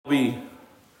Be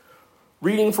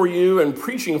reading for you and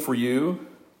preaching for you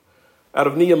out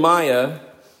of Nehemiah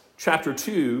chapter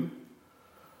 2,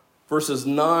 verses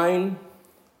 9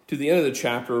 to the end of the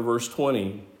chapter, verse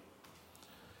 20.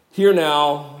 Hear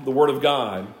now the word of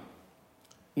God.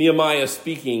 Nehemiah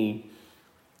speaking.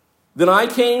 Then I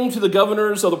came to the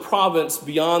governors of the province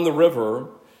beyond the river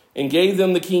and gave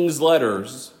them the king's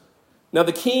letters. Now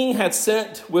the king had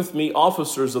sent with me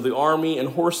officers of the army and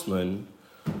horsemen.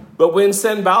 But when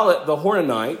Sanballat the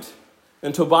Horonite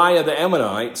and Tobiah the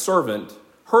Ammonite servant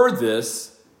heard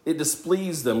this, it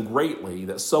displeased them greatly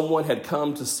that someone had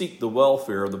come to seek the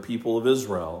welfare of the people of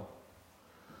Israel.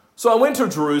 So I went to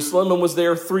Jerusalem and was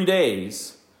there 3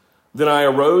 days. Then I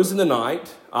arose in the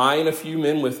night, I and a few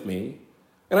men with me,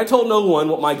 and I told no one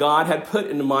what my God had put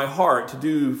into my heart to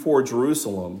do for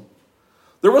Jerusalem.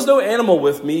 There was no animal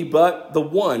with me but the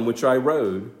one which I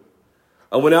rode.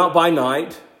 I went out by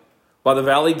night, by the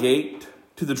valley gate,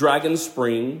 to the dragon's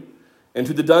spring, and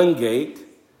to the dung gate,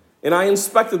 and I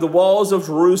inspected the walls of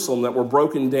Jerusalem that were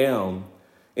broken down,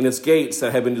 and its gates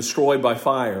that had been destroyed by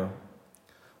fire.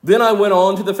 Then I went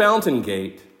on to the fountain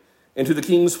gate, and to the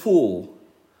king's pool,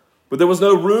 but there was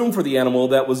no room for the animal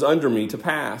that was under me to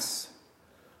pass.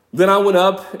 Then I went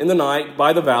up in the night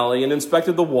by the valley, and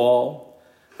inspected the wall,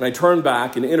 and I turned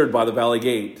back and entered by the valley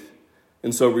gate,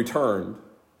 and so returned.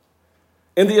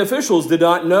 And the officials did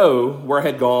not know where I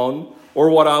had gone or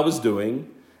what I was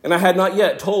doing, and I had not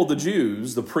yet told the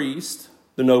Jews, the priests,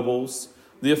 the nobles,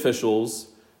 the officials,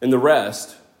 and the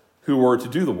rest who were to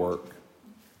do the work.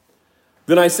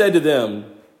 Then I said to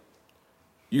them,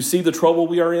 you see the trouble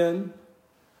we are in?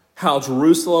 How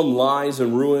Jerusalem lies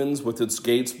in ruins with its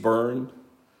gates burned?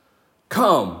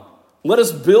 Come, let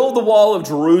us build the wall of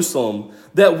Jerusalem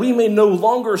that we may no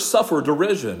longer suffer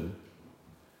derision.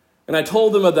 And I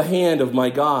told them of the hand of my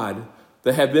God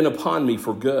that had been upon me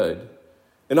for good,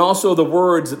 and also the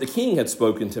words that the king had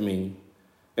spoken to me.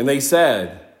 And they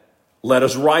said, let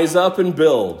us rise up and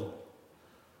build.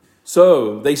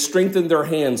 So they strengthened their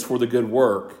hands for the good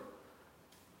work.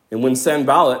 And when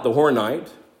Sanballat the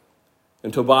Horonite,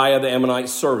 and Tobiah the Ammonite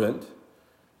servant,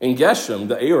 and Geshem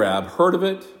the Arab heard of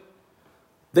it,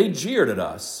 they jeered at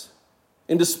us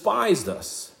and despised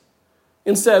us,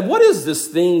 and said, what is this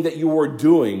thing that you are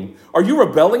doing? Are you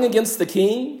rebelling against the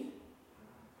king?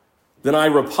 Then I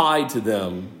replied to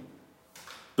them,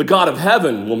 the God of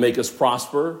heaven will make us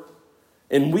prosper,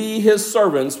 and we, his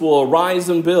servants, will arise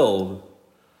and build.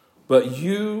 But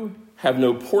you have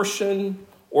no portion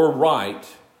or right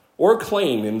or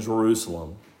claim in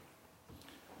Jerusalem.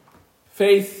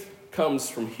 Faith comes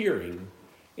from hearing,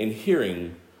 and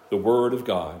hearing the word of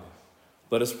God.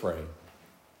 Let us pray.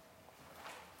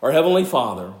 Our Heavenly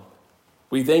Father,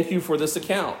 we thank you for this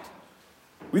account.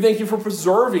 We thank you for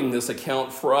preserving this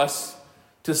account for us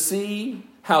to see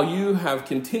how you have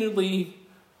continually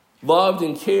loved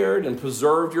and cared and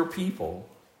preserved your people.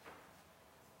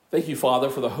 Thank you,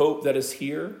 Father, for the hope that is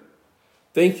here.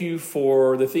 Thank you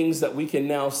for the things that we can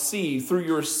now see through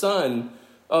your Son,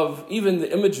 of even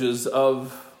the images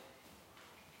of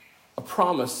a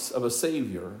promise of a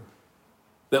Savior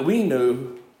that we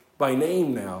know by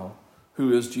name now,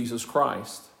 who is Jesus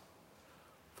Christ.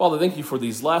 Father, thank you for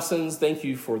these lessons. Thank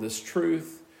you for this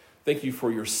truth. Thank you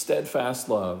for your steadfast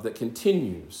love that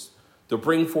continues to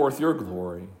bring forth your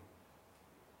glory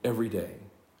every day.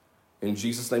 In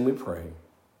Jesus' name we pray.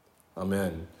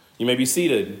 Amen. You may be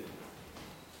seated.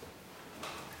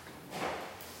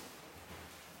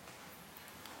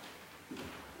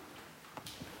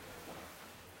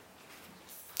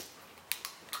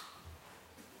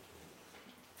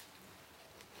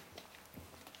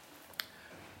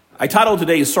 I titled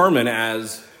today's sermon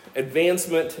as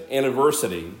Advancement and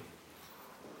Adversity.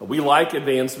 We like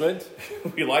advancement.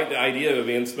 We like the idea of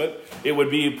advancement. It would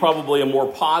be probably a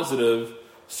more positive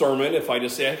sermon if I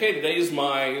just say, okay,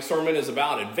 my sermon is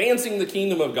about advancing the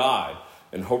kingdom of God.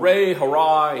 And hooray,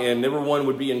 hurrah, and everyone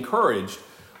would be encouraged.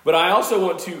 But I also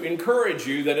want to encourage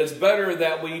you that it's better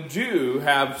that we do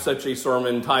have such a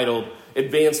sermon titled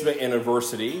Advancement and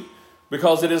Adversity,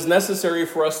 because it is necessary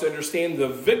for us to understand the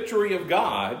victory of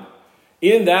God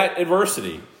in that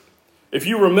adversity. If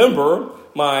you remember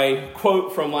my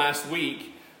quote from last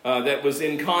week that was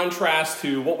in contrast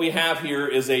to what we have here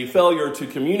is a failure to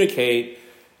communicate,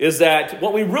 is that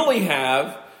what we really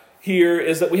have here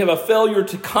is that we have a failure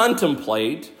to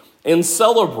contemplate and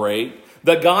celebrate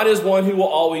that God is one who will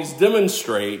always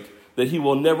demonstrate that he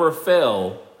will never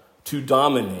fail to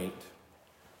dominate.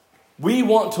 We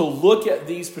want to look at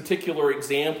these particular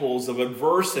examples of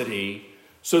adversity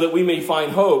so that we may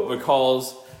find hope,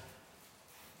 because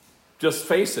just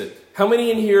face it, how many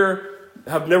in here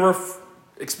have never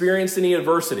experienced any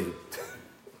adversity?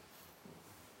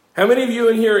 How many of you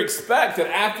in here expect that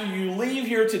after you leave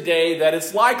here today that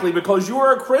it's likely, because you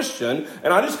are a Christian,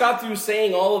 and I just got through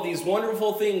saying all of these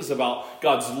wonderful things about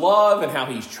God's love and how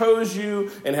He chose you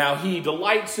and how He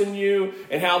delights in you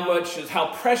and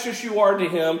how precious you are to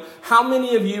Him. How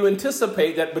many of you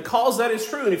anticipate that because that is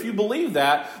true, and if you believe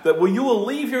that when you will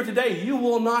leave here today, you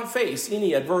will not face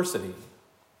any adversity?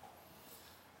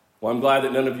 Well, I'm glad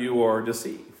that none of you are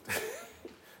deceived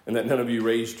and that none of you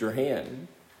raised your hand.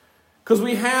 Because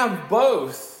we have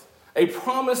both a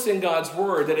promise in God's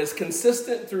word that is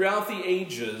consistent throughout the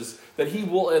ages that He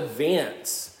will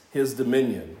advance His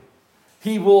dominion.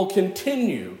 He will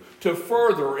continue to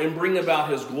further and bring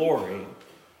about His glory.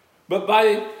 But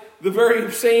by the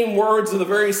very same words of the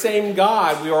very same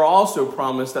God, we are also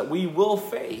promised that we will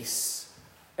face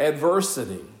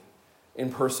adversity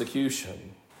and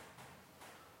persecution.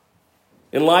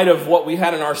 In light of what we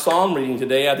had in our psalm reading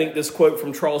today, I think this quote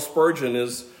from Charles Spurgeon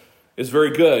is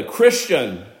very good.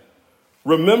 Christian,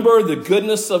 remember the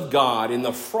goodness of God in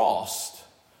the frost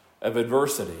of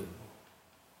adversity.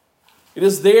 It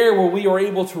is there where we are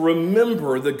able to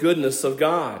remember the goodness of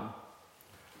God.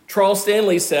 Charles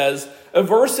Stanley says,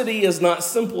 adversity is not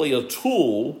simply a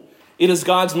tool, it is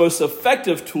God's most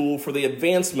effective tool for the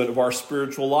advancement of our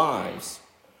spiritual lives.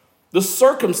 The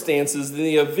circumstances and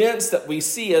the events that we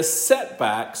see as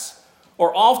setbacks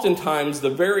are oftentimes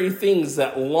the very things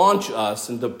that launch us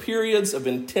into periods of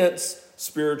intense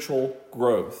spiritual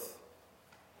growth.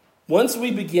 Once we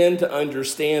begin to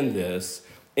understand this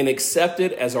and accept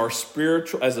it as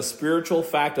a spiritual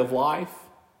fact of life,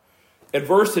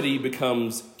 adversity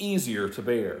becomes easier to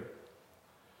bear.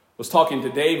 I was talking to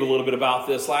Dave a little bit about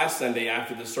this last Sunday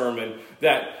after the sermon,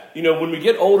 that, when we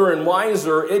get older and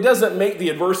wiser, it doesn't make the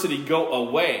adversity go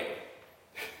away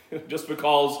just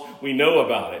because we know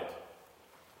about it.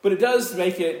 But it does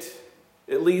make it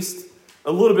at least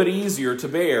a little bit easier to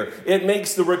bear. It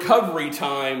makes the recovery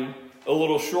time a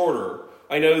little shorter.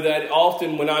 I know that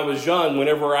often when I was young,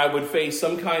 whenever I would face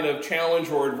some kind of challenge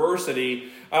or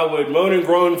adversity, I would moan and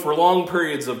groan for long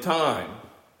periods of time.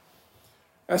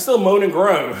 I still moan and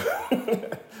groan.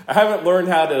 I haven't learned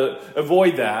how to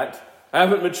avoid that. I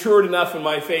haven't matured enough in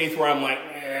my faith where I'm like,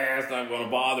 it's not going to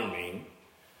bother me.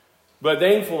 But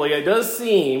thankfully, it does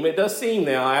seem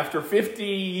now, after 50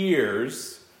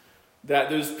 years, that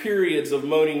those periods of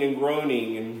moaning and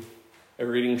groaning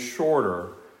are getting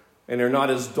shorter, and they're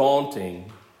not as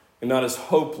daunting and not as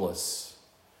hopeless.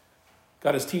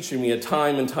 God is teaching me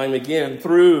time and time again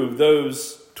through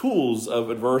those tools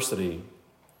of adversity.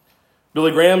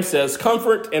 Billy Graham says,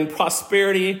 comfort and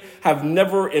prosperity have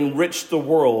never enriched the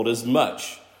world as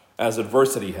much as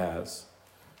adversity has.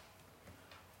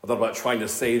 I thought about trying to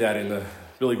say that in the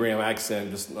Billy Graham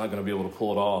accent, just not going to be able to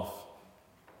pull it off.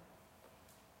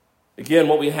 Again,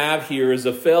 what we have here is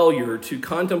a failure to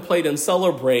contemplate and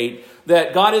celebrate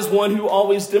that God is one who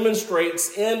always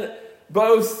demonstrates in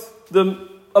both the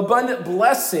abundant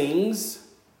blessings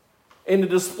and the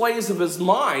displays of His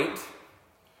might,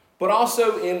 but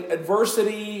also in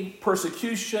adversity,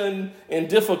 persecution, and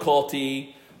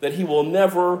difficulty, that He will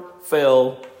never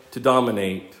fail to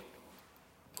dominate.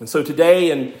 And so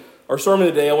today, in our sermon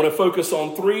today, I want to focus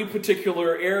on three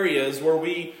particular areas where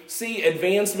we see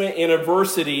advancement in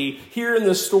adversity here in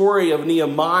the story of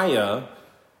Nehemiah,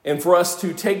 and for us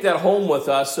to take that home with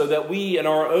us so that we, in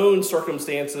our own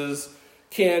circumstances,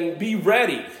 can be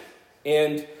ready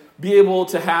and be able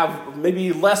to have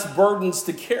maybe less burdens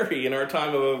to carry in our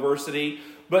time of adversity,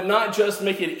 but not just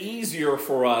make it easier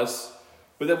for us,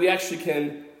 but that we actually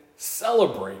can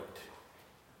celebrate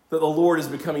that the Lord is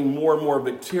becoming more and more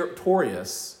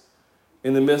victorious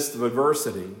in the midst of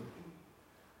adversity.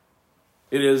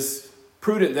 It is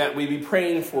prudent that we be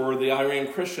praying for the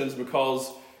Iran Christians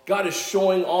because God is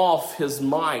showing off His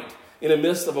might in the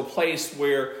midst of a place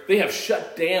where they have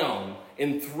shut down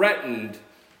and threatened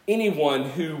anyone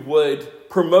who would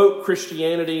promote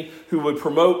Christianity, who would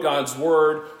promote God's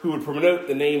word, who would promote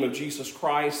the name of Jesus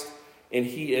Christ. And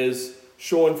He is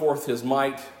showing forth His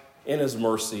might and His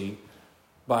mercy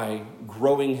by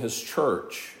growing His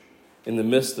church in the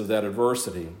midst of that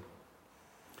adversity.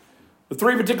 The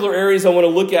three particular areas I want to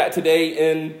look at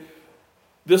today in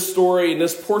this story, in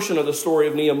this portion of the story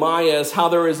of Nehemiah, is how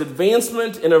there is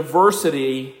advancement in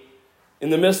adversity in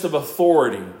the midst of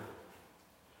authority.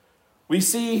 We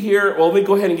see here, well, let me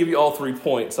go ahead and give you all 3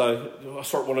 points. I want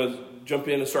to jump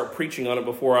in and start preaching on it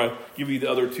before I give you the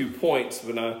other 2 points,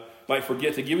 but I might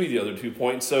forget to give you the other 2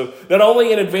 points. So not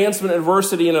only in advancement,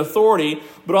 adversity, and authority,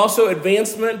 but also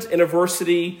advancement in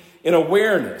adversity in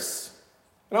awareness.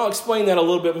 And I'll explain that a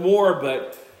little bit more,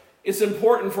 but it's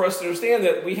important for us to understand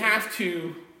that we have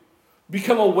to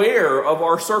become aware of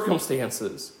our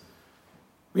circumstances.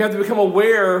 We have to become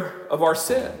aware of our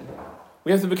sin.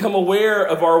 We have to become aware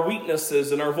of our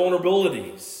weaknesses and our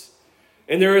vulnerabilities.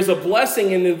 And there is a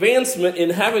blessing and advancement in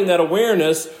having that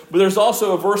awareness, but there's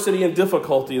also adversity and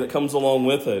difficulty that comes along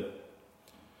with it.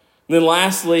 And then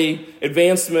lastly,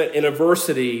 advancement in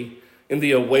adversity in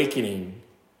the awakening.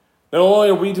 Not only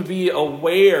are we to be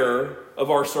aware of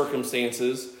our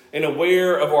circumstances and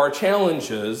aware of our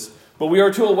challenges, but we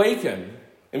are to awaken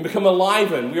and become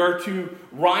enlivened. We are to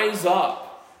rise up.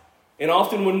 And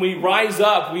often when we rise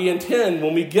up, we intend,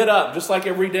 when we get up, just like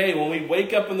every day, when we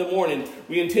wake up in the morning,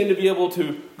 we intend to be able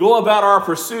to go about our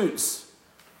pursuits.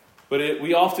 But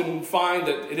we often find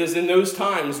that it is in those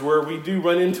times where we do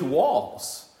run into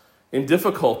walls and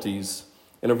difficulties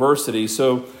and adversity.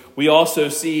 So we also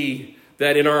see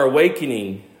that in our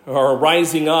awakening, our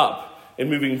rising up and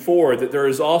moving forward, that there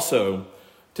is also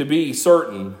to be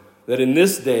certain that in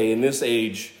this day, in this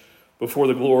age, before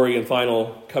the glory and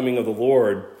final coming of the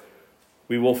Lord,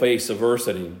 we will face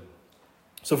adversity.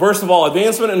 So first of all,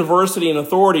 advancement in adversity and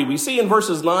authority. We see in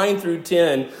verses 9 through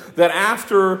 10 that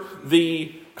after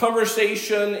the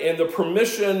conversation and the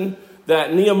permission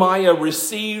that Nehemiah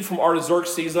received from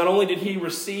Artaxerxes, not only did he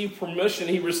receive permission,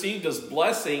 he received his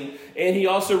blessing, and he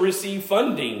also received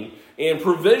funding and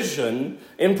provision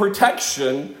and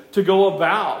protection to go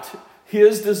about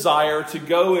his desire to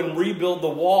go and rebuild the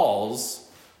walls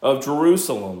of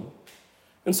Jerusalem.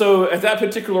 And so at that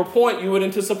particular point, you would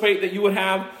anticipate that you would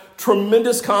have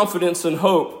tremendous confidence and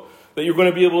hope that you're going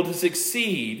to be able to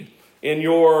succeed in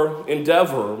your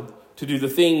endeavor to do the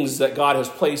things that God has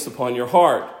placed upon your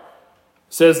heart.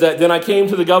 It says that, then I came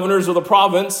to the governors of the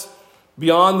province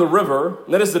beyond the river.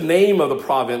 And that is the name of the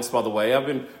province, by the way. I've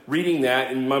been reading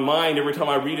that in my mind. Every time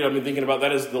I read it, I've been thinking about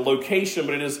that as the location,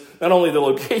 but it is not only the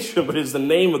location, but it is the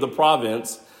name of the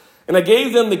province. And I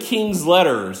gave them the king's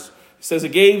letters. It says he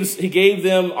gave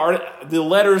them the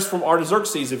letters from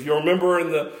Artaxerxes. If you remember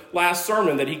in the last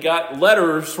sermon that he got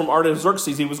letters from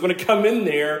Artaxerxes, he was going to come in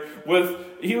there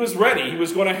he was ready. He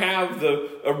was going to have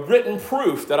a written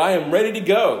proof that I am ready to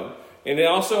go. And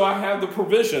also I have the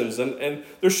provisions, and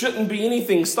there shouldn't be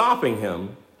anything stopping him.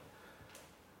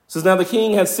 It says, now the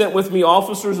king had sent with me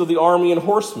officers of the army and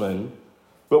horsemen,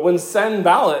 but when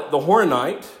Sanballat the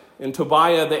Horonite and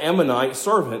Tobiah the Ammonite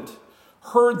servant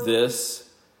heard this,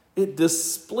 it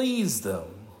displeased them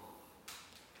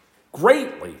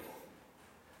greatly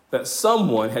that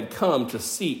someone had come to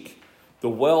seek the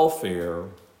welfare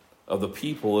of the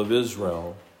people of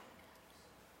Israel.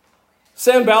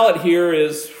 Sanballat here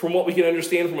is, from what we can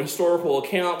understand from historical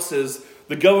accounts, is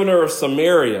the governor of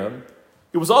Samaria.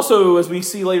 It was also, as we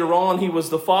see later on, he was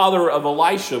the father of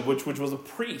Elisha, which was a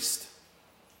priest.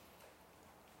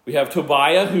 We have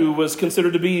Tobiah, who was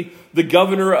considered to be the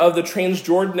governor of the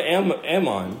Transjordan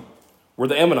Ammon, were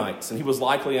the Ammonites, and he was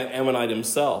likely an Ammonite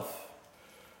himself.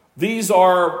 These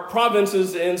are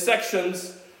provinces and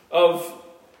sections of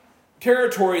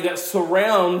territory that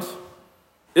surround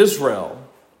Israel.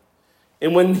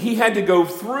 And when he had to go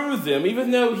through them, even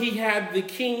though he had the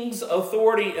king's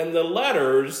authority and the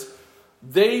letters,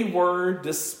 they were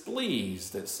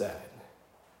displeased, it said,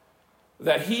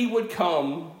 that he would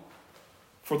come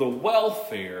for the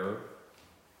welfare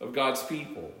of God's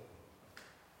people.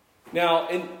 Now,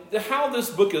 in how this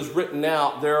book is written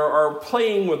out, there are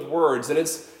playing with words, and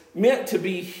it's meant to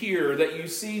be here that you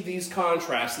see these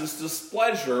contrasts, this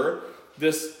displeasure,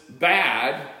 this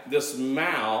bad, this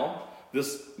mal,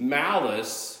 this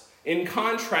malice, in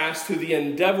contrast to the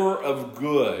endeavor of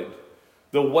good,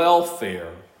 the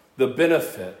welfare, the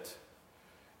benefit.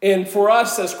 And for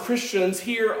us as Christians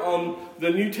here on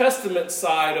the New Testament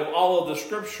side of all of the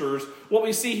scriptures, what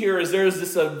we see here is there is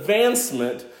this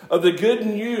advancement of the good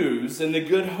news and the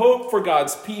good hope for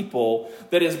God's people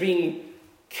that is being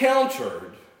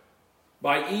countered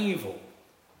by evil,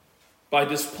 by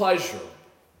displeasure.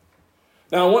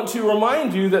 Now, I want to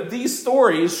remind you that these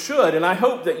stories should, and I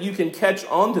hope that you can catch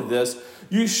on to this,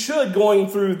 you should, going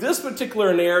through this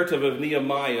particular narrative of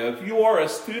Nehemiah, if you are a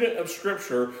student of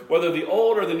Scripture, whether the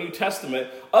Old or the New Testament,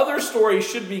 other stories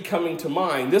should be coming to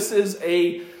mind. This is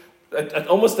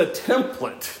almost a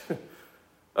template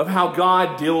of how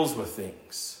God deals with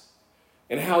things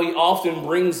and how he often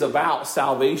brings about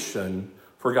salvation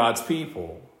for God's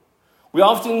people. We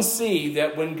often see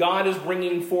that when God is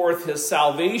bringing forth his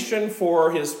salvation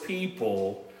for his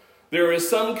people, there is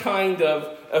some kind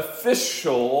of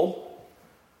official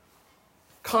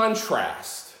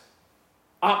contrast,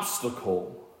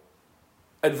 obstacle,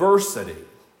 adversity.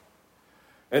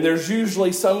 And there's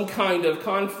usually some kind of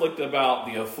conflict about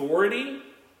the authority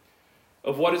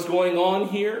of what is going on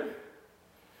here.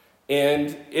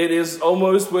 And it is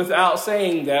almost without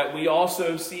saying that we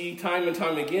also see time and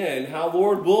time again how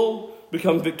Lord will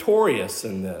become victorious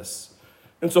in this.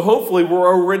 And so hopefully we're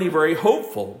already very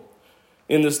hopeful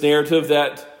in this narrative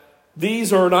that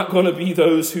these are not going to be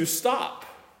those who stop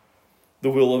the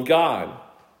will of God.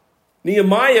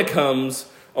 Nehemiah comes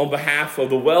on behalf of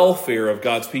the welfare of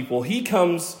God's people. He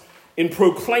comes in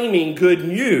proclaiming good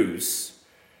news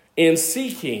and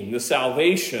seeking the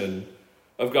salvation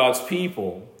of God's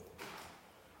people.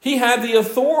 He had the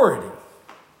authority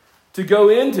to go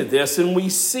into this, and we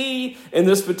see in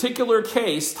this particular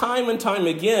case, time and time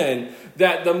again,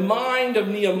 that the mind of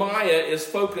Nehemiah is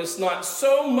focused not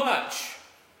so much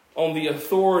on the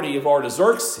authority of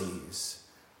Artaxerxes,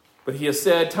 but he has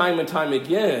said time and time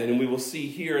again, and we will see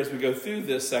here as we go through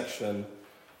this section,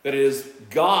 that it is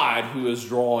God who is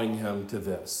drawing him to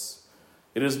this.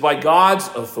 It is by God's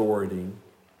authority.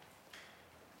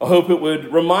 I hope it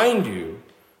would remind you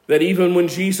that even when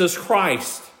Jesus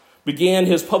Christ began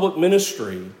his public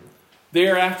ministry,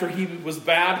 thereafter he was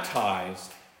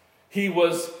baptized, he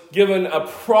was given a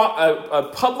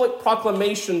public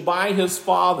proclamation by his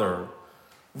Father.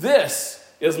 This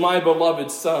is my beloved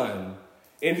Son,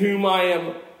 in whom I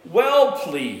am well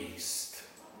pleased.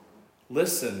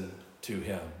 Listen to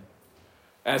him.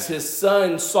 As his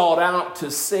Son sought out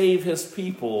to save his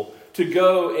people, to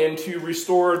go and to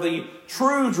restore the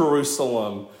true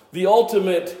Jerusalem, the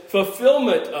ultimate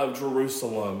fulfillment of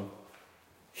Jerusalem,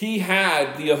 he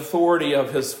had the authority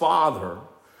of his Father,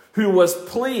 who was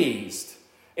pleased,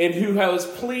 and who was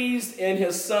pleased in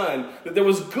his Son, that there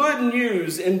was good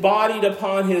news embodied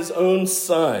upon his own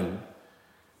Son.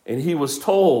 And he was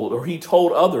told, or he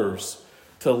told others,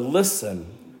 to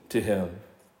listen to him.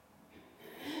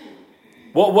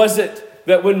 What was it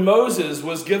that when Moses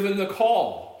was given the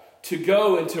call to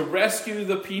go and to rescue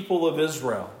the people of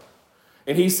Israel,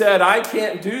 and he said, I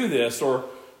can't do this, or,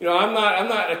 I'm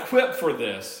not equipped for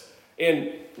this.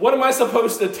 And what am I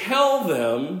supposed to tell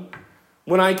them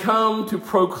when I come to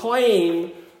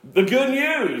proclaim the good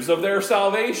news of their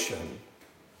salvation?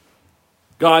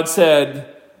 God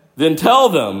said, then tell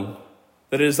them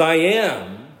that it is I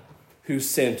am who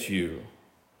sent you.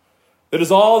 That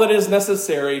is all that is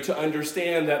necessary to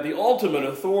understand that the ultimate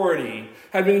authority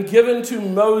had been given to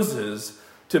Moses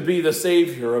to be the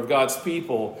Savior of God's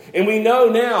people. And we know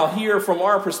now here from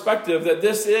our perspective that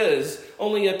this is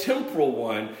only a temporal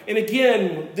one. And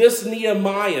again, this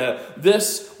Nehemiah,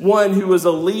 this one who is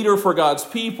a leader for God's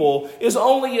people, is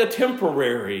only a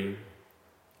temporary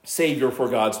Savior for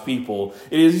God's people.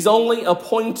 He's only a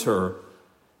pointer.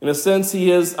 In a sense,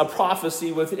 he is a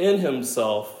prophecy within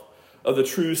himself of the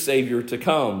true Savior to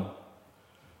come.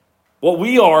 What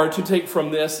we are to take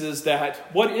from this is that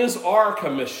what is our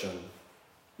commission?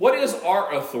 What is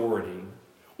our authority?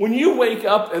 When you wake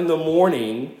up in the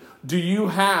morning, do you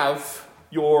have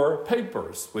your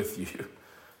papers with you?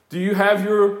 Do you have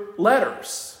your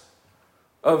letters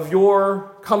of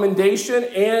your commendation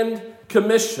and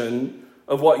commission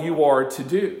of what you are to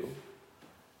do?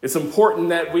 It's important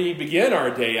that we begin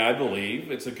our day, I believe.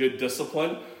 It's a good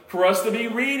discipline for us to be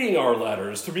reading our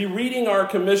letters, to be reading our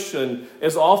commission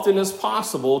as often as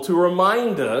possible to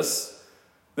remind us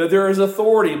that there is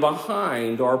authority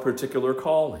behind our particular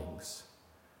callings.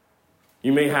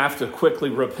 You may have to quickly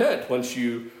repent once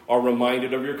you are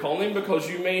reminded of your calling, because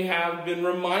you may have been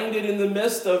reminded in the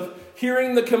midst of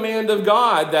hearing the command of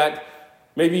God that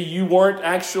maybe you weren't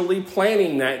actually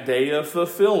planning that day of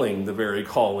fulfilling the very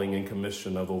calling and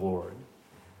commission of the Lord.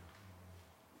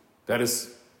 That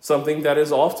is something that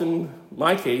is often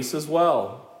my case as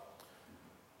well.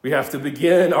 We have to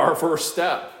begin our first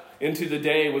step into the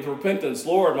day with repentance.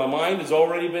 Lord, my mind has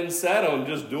already been set on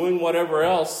just doing whatever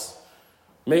else.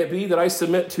 May it be that I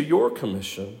submit to your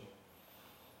commission.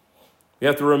 We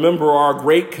have to remember our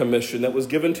great commission that was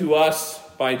given to us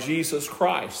by Jesus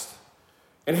Christ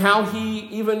and how he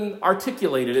even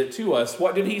articulated it to us.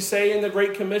 What did he say in the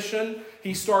Great Commission?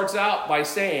 He starts out by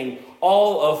saying,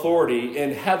 all authority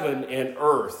in heaven and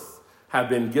earth have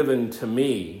been given to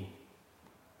me.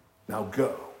 Now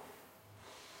go.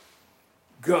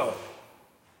 Go.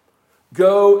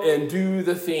 Go and do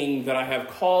the thing that I have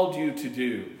called you to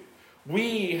do.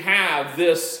 We have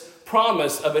this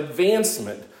promise of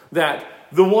advancement that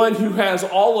the one who has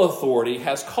all authority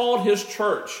has called his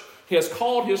church, he has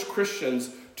called his Christians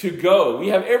to go. We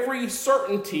have every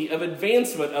certainty of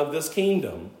advancement of this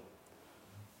kingdom.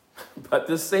 But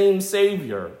the same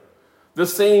Savior, the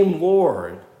same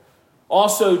Lord,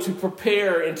 also to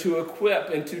prepare and to equip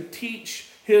and to teach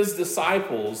his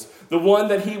disciples, the one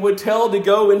that he would tell to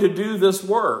go and to do this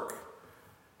work,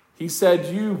 he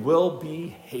said, you will be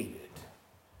hated.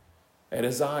 and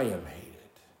as I am hated.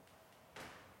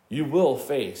 You will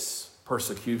face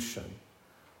persecution.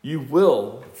 You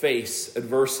will face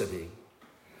adversity.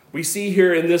 We see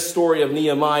here in this story of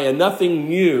Nehemiah nothing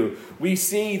new. We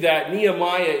see that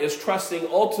Nehemiah is trusting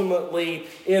ultimately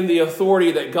in the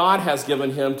authority that God has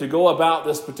given him to go about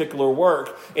this particular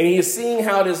work. And he is seeing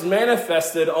how it is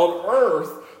manifested on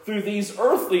earth through these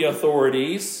earthly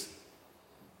authorities.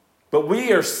 But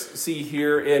we see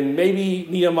here, and maybe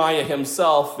Nehemiah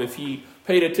himself, if he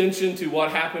paid attention to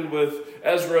what happened with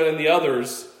Ezra and the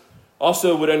others,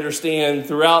 also would understand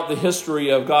throughout the history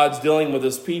of God's dealing with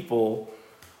his people,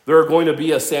 there are going to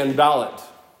be a Sanballat.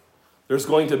 There's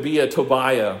going to be a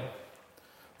Tobiah.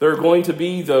 There are going to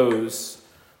be those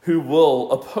who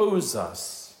will oppose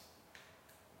us.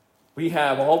 We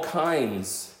have all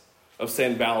kinds of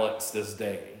Sanballats this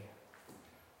day.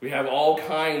 We have all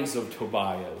kinds of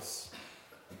Tobiahs.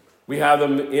 We have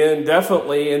them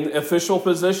definitely in official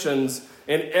positions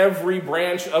in every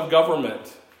branch of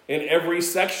government, in every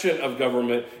section of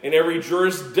government, in every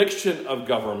jurisdiction of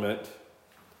government.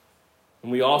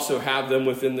 And we also have them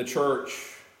within the church.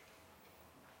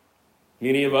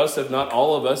 Many of us, if not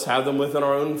all of us, have them within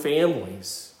our own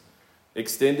families,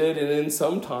 extended and then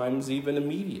sometimes even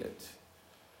immediate.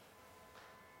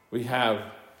 We have,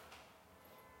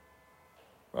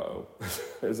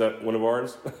 is that one of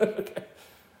ours? Okay.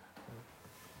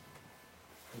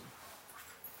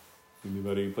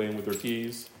 Anybody playing with their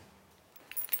keys?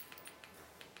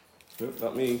 Nope,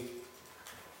 not me.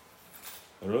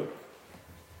 I don't know.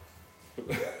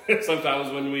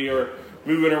 Sometimes when we are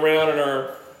moving around in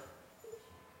our,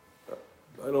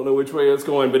 I don't know which way it's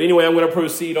going, but anyway, I'm going to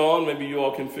proceed on. Maybe you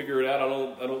all can figure it out.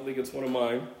 I don't think it's one of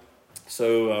mine.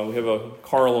 So we have a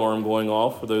car alarm going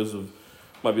off for those who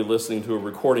might be listening to a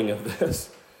recording of this.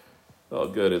 Oh,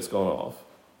 good, it's gone off.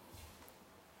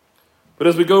 But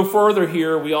as we go further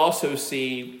here, we also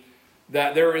see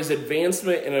that there is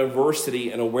advancement in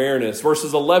adversity and awareness.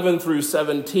 Verses 11 through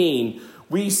 17,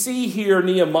 we see here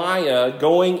Nehemiah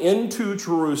going into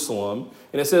Jerusalem,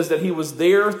 and it says that he was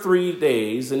there 3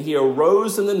 days, and he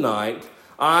arose in the night,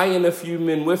 I and a few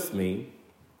men with me.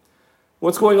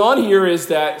 What's going on here is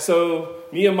that, so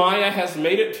Nehemiah has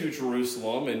made it to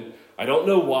Jerusalem, and I don't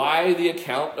know why the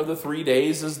account of the 3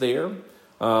 days is there,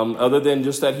 other than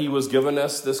just that he was giving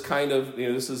us this kind of,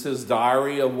 this is his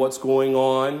diary of what's going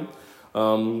on.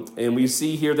 And we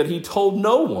see here that he told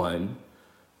no one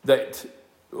that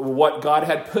what God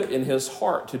had put in his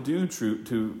heart to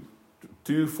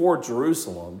do for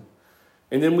Jerusalem.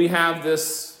 And then we have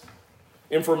this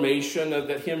information of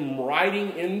that him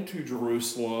riding into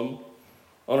Jerusalem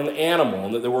on an animal,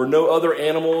 and that there were no other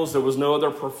animals, there was no other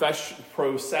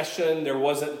procession, there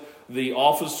wasn't the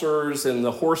officers and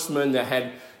the horsemen that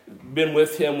had been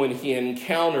with him when he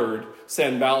encountered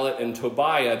Sanballat and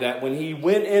Tobiah, that when he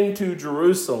went into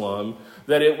Jerusalem,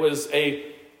 that it was a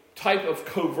type of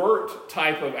covert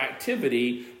type of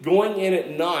activity, going in at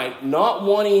night, not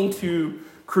wanting to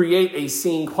create a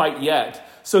scene quite yet,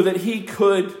 so that he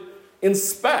could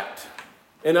inspect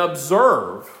and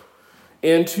observe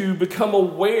and to become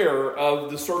aware of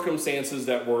the circumstances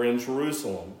that were in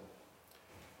Jerusalem.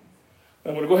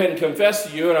 I'm going to go ahead and confess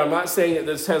to you, and I'm not saying that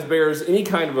this bears any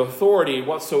kind of authority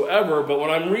whatsoever, but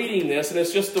when I'm reading this, and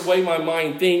it's just the way my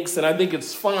mind thinks, and I think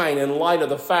it's fine in light of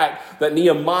the fact that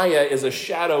Nehemiah is a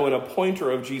shadow and a pointer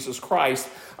of Jesus Christ,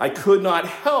 I could not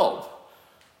help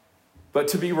but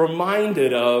to be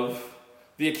reminded of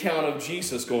the account of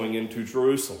Jesus going into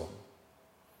Jerusalem.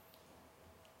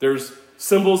 There's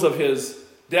symbols of his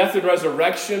death and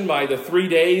resurrection by the 3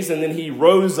 days, and then he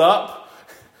rose up.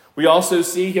 We also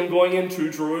see him going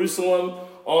into Jerusalem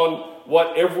on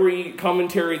what every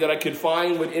commentary that I could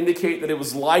find would indicate that it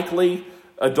was likely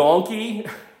a donkey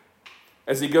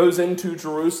as he goes into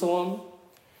Jerusalem.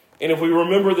 And if we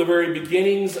remember the very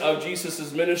beginnings of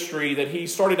Jesus' ministry, that he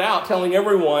started out telling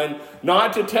everyone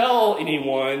not to tell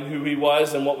anyone who he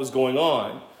was and what was going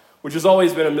on, which has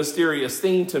always been a mysterious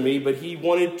thing to me, but he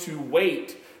wanted to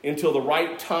wait until the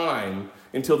right time,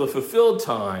 until the fulfilled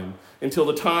time, until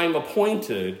the time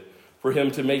appointed for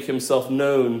him to make himself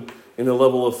known in the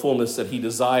level of fullness that he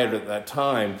desired at that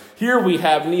time. Here we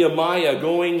have Nehemiah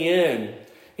going in.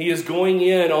 He is going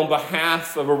in on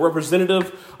behalf of a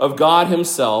representative of God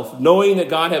himself, knowing that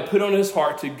God had put on his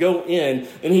heart to go in,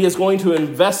 and he is going to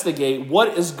investigate what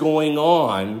is going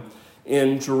on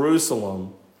in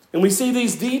Jerusalem. And we see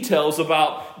these details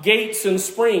about gates and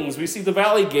springs. We see the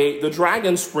valley gate, the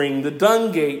dragon spring, the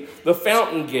dung gate, the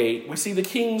fountain gate. We see the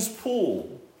king's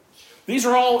pool. These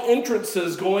are all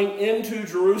entrances going into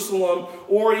Jerusalem,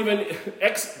 or even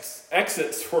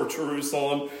exits for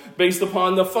Jerusalem based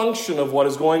upon the function of what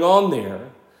is going on there.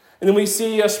 And then we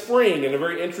see a spring, and a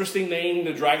very interesting name,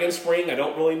 the Dragon Spring. I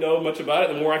don't really know much about it.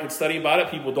 The more I could study about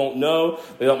it, people don't know.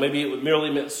 They don't. Maybe it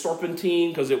merely meant serpentine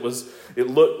because it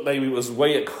looked, maybe it was the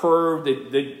way it curved.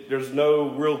 There's no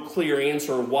real clear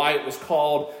answer why it was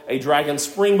called a Dragon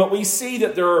Spring. But we see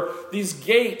that there are these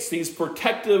gates, these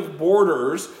protective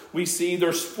borders. We see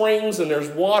there's springs and there's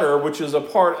water, which is a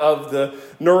part of the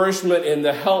nourishment and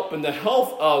the help and the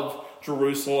health of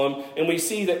Jerusalem. And we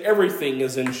see that everything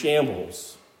is in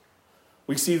shambles.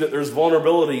 We see that there's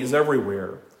vulnerabilities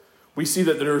everywhere. We see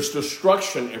that there's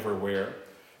destruction everywhere.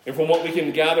 And from what we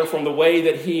can gather from the way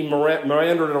that he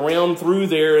meandered around through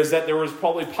there is that there was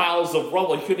probably piles of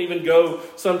rubble. He couldn't even go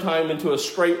sometime into a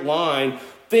straight line.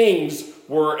 Things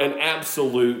were an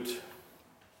absolute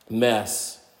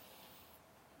mess.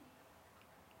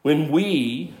 When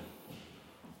we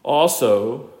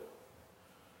also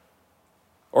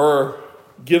are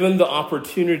given the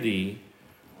opportunity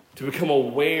to become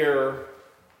aware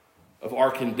of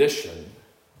our condition.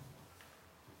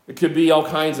 It could be all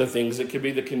kinds of things. It could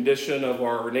be the condition of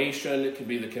our nation. It could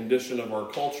be the condition of our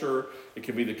culture. It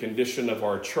could be the condition of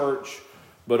our church.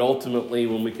 But ultimately,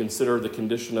 when we consider the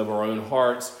condition of our own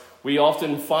hearts, we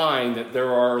often find that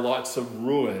there are lots of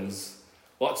ruins,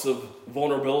 lots of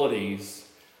vulnerabilities.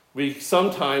 We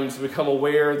sometimes become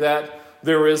aware that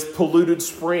there is polluted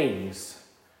springs,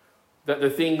 that the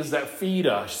things that feed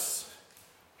us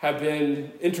have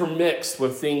been intermixed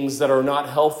with things that are not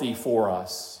healthy for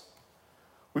us.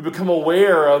 We become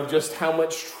aware of just how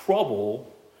much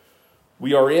trouble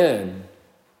we are in.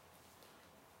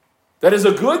 That is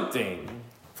a good thing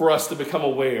for us to become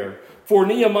aware. For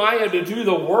Nehemiah to do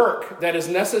the work that is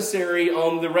necessary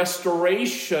on the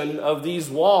restoration of these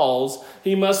walls,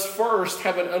 he must first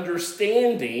have an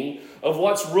understanding of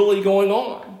what's really going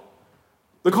on.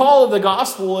 The call of the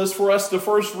gospel is for us to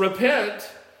first repent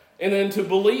and then to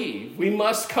believe. We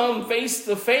must come face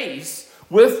to face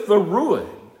with the ruin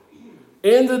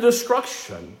and the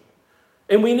destruction.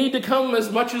 And we need to come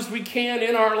as much as we can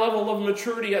in our level of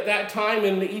maturity at that time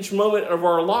in each moment of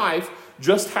our life,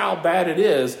 just how bad it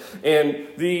is. And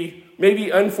the maybe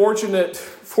fortunate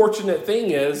thing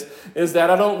is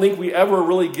that I don't think we ever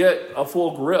really get a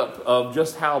full grip of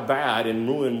just how bad and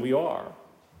ruined we are.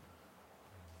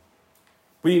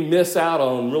 We miss out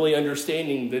on really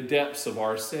understanding the depths of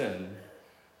our sin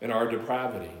and our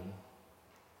depravity.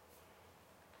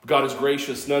 God is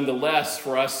gracious nonetheless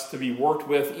for us to be worked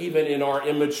with even in our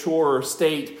immature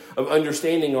state of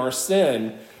understanding our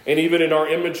sin and even in our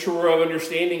immature of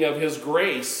understanding of his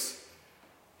grace.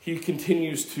 He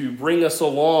continues to bring us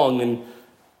along and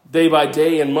day by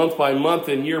day and month by month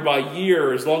and year by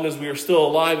year, as long as we are still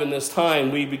alive in this time,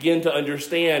 we begin to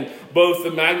understand both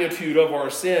the magnitude of our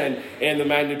sin and the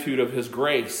magnitude of his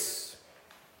grace.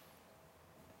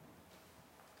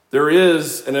 There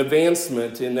is an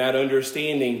advancement in that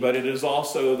understanding, but it is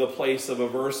also the place of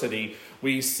adversity.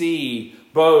 We see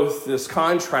both this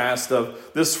contrast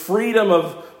of this freedom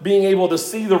of being able to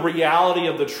see the reality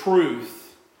of the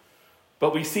truth,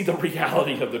 but we see the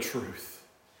reality of the truth.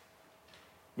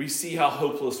 We see how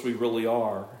hopeless we really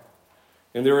are.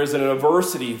 And there is an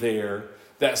adversity there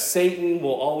that Satan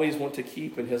will always want to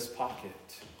keep in his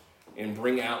pocket and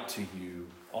bring out to you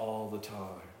all the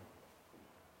time.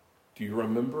 Do you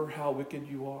remember how wicked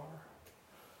you are?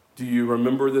 Do you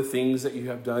remember the things that you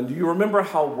have done? Do you remember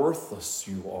how worthless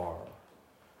you are?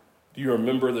 Do you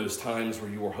remember those times where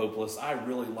you were hopeless? I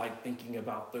really like thinking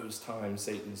about those times,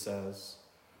 Satan says.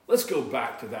 Let's go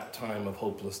back to that time of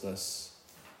hopelessness.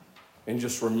 And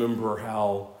just remember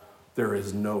how there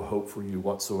is no hope for you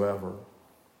whatsoever.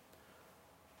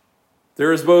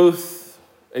 There is both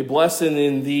a blessing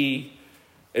in the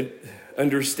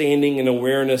understanding and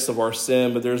awareness of our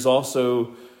sin, but there's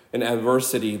also an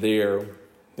adversity there.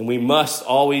 And we must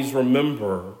always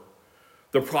remember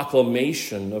the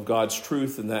proclamation of God's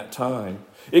truth in that time.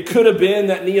 It could have been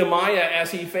that Nehemiah,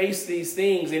 as he faced these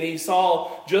things and he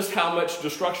saw just how much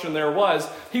destruction there was,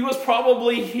 he was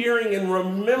probably hearing and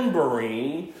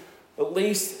remembering, at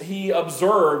least he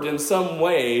observed in some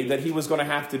way, that he was going to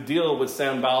have to deal with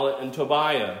Sanballat and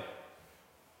Tobiah.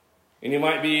 And you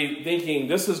might be thinking,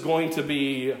 this is going to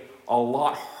be a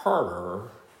lot harder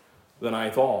than I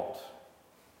thought.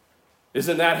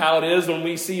 Isn't that how it is when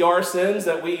we see our sins,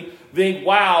 that we think,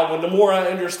 wow, when the more I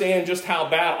understand just how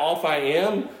bad off I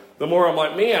am, the more I'm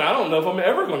like, man, I don't know if I'm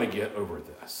ever going to get over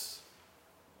this.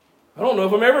 I don't know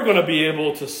if I'm ever going to be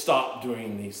able to stop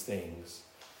doing these things.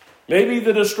 Maybe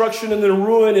the destruction and the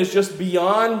ruin is just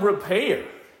beyond repair.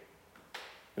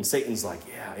 And Satan's like,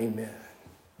 yeah, amen.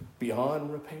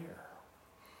 Beyond repair.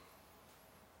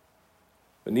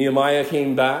 But Nehemiah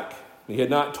came back. He had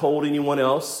not told anyone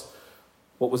else.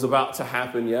 what was about to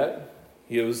happen yet.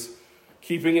 He was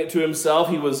keeping it to himself.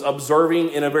 He was observing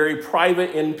in a very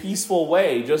private and peaceful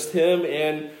way, just him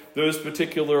and those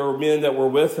particular men that were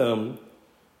with him.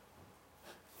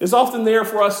 It's often there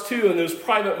for us too in those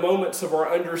private moments of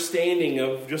our understanding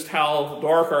of just how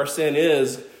dark our sin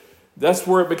is. That's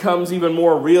where it becomes even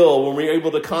more real, when we're able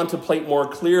to contemplate more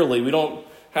clearly. We don't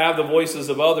have the voices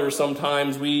of others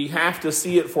sometimes. We have to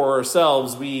see it for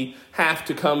ourselves. We have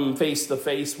to come face to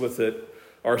face with it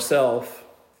ourselves.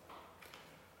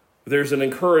 There's an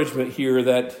encouragement here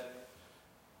that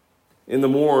in the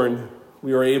morn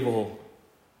we are able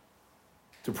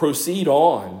to proceed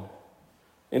on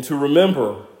and to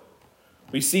remember.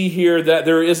 We see here that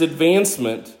there is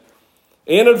advancement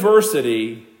and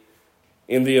adversity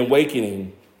in the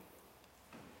awakening.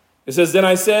 It says, "Then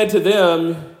I said to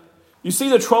them, you see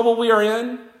the trouble we are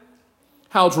in?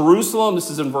 How Jerusalem,"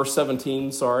 this is in verse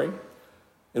 17,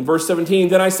 In verse 17,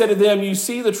 "Then I said to them, you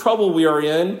see the trouble we are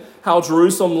in, how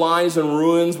Jerusalem lies in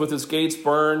ruins with its gates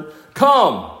burned.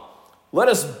 Come, let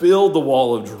us build the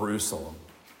wall of Jerusalem,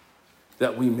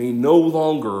 that we may no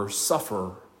longer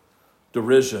suffer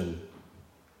derision.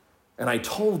 And I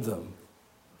told them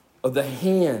of the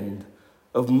hand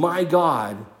of my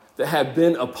God that had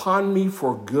been upon me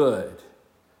for good,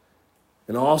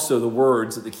 and also the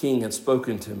words that the king had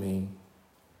spoken to me."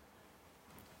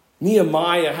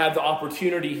 Nehemiah had the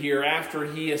opportunity here after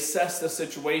he assessed the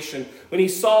situation, when he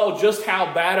saw just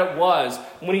how bad it was,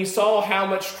 when he saw how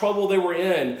much trouble they were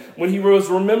in, when he was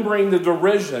remembering the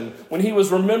derision, when he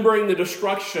was remembering the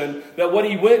destruction, that what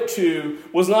he went to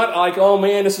was not like, oh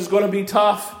man, this is going to be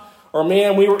tough, or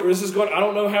man, I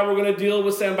don't know how we're going to deal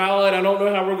with Sanballat, I don't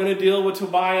know how we're going to deal with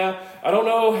Tobiah, I don't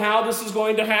know how this is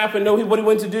going to happen. No, what he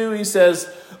went to do, he says,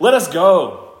 let us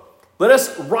go, let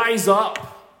us rise up.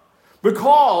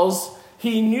 Because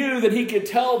he knew that he could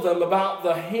tell them about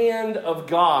the hand of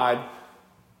God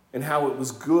and how it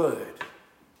was good.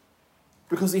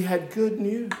 Because he had good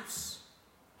news.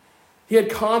 He had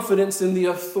confidence in the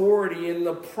authority, in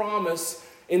the promise,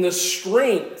 in the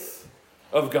strength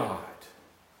of God.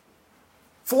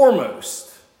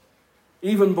 Foremost,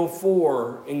 even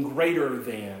before and greater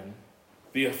than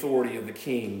the authority of the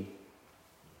king.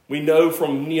 We know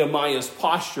from Nehemiah's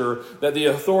posture that the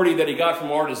authority that he got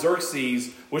from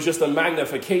Artaxerxes was just a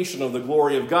magnification of the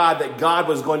glory of God, that God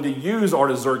was going to use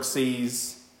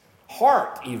Artaxerxes'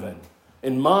 heart even,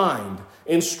 and mind,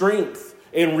 and strength,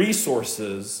 and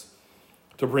resources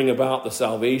to bring about the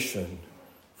salvation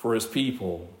for his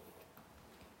people.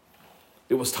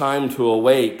 It was time to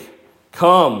awake.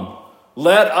 Come,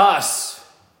 let us.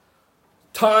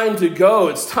 Time to go.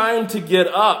 It's time to get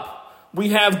up.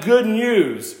 We have good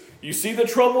news. You see the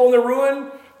trouble and the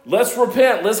ruin? Let's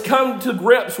repent. Let's come to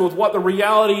grips with what the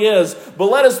reality is. But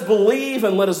let us believe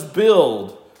and let us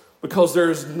build, because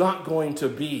there's not going to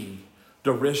be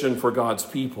derision for God's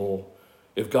people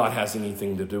if God has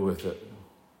anything to do with it.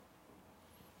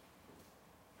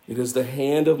 It is the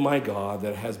hand of my God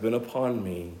that has been upon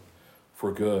me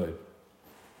for good.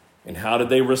 And how did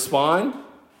they respond?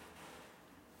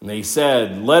 And they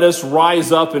said, let us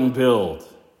rise up and build.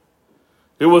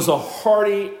 It was a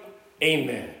hearty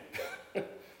amen.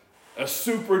 A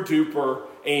super duper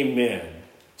amen.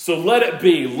 So let it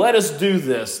be. Let us do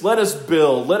this. Let us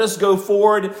build. Let us go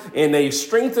forward. And they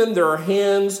strengthened their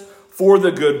hands for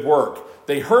the good work.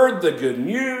 They heard the good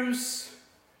news,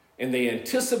 and they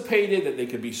anticipated that they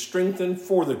could be strengthened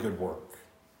for the good work.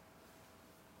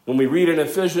 When we read in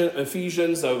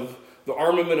Ephesians of the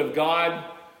armament of God,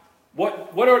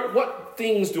 what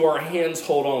things do our hands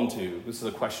hold on to? This is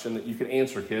a question that you can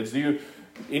answer, kids.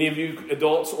 Any of you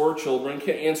adults or children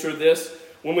can answer this?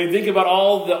 When we think about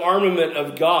all the armament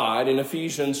of God in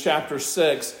Ephesians chapter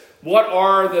 6, what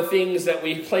are the things that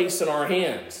we place in our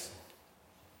hands?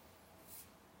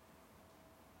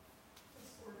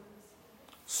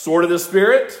 Sword of the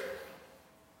Spirit.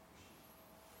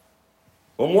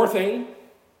 One more thing.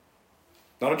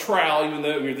 Not a trowel, even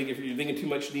though if you're thinking too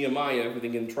much Nehemiah, if you're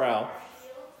thinking trowel.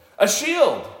 A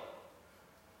shield.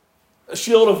 A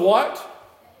shield of what?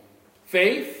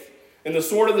 Faith. And the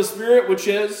sword of the Spirit, which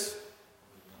is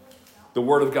the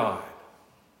Word of God.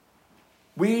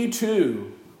 We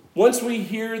too, once we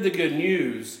hear the good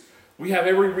news, we have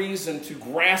every reason to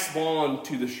grasp on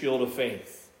to the shield of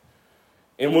faith.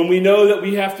 And when we know that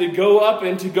we have to go up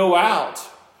and to go out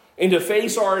and to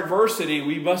face our adversity,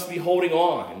 we must be holding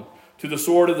on to the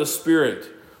sword of the Spirit,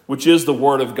 which is the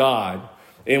Word of God.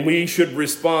 And we should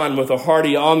respond with a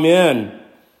hearty amen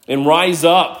and rise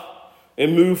up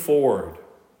and move forward.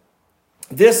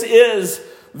 This is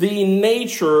the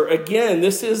nature, again,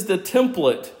 this is the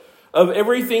template of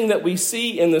everything that we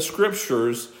see in the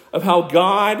Scriptures of how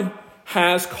God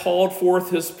has called forth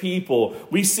his people.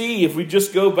 We see, if we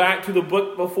just go back to the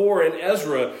book before in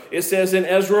Ezra, it says in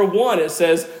Ezra 1, it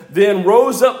says, "Then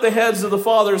rose up the heads of the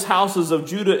fathers' houses of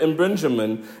Judah and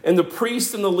Benjamin, and the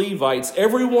priests and the Levites,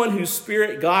 everyone whose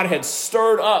spirit God had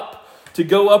stirred up to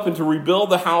go up and to rebuild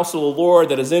the house of the Lord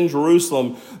that is in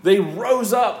Jerusalem. They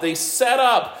rose up, they set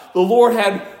up. The Lord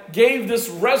had gave this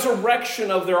resurrection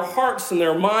of their hearts and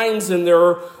their minds and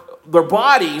their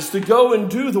bodies to go and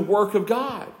do the work of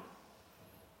God."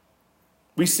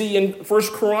 We see in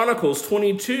 1 Chronicles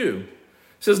 22,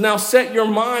 it says, "Now set your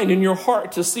mind and your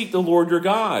heart to seek the Lord your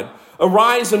God.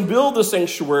 Arise and build the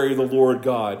sanctuary of the Lord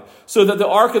God, so that the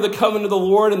ark of the covenant of the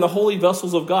Lord and the holy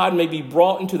vessels of God may be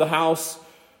brought into a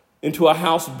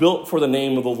house built for the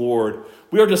name of the Lord."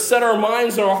 We are to set our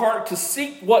minds and our heart to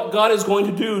seek what God is going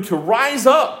to do, to rise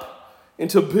up and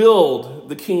to build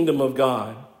the kingdom of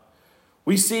God.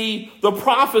 We see the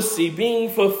prophecy being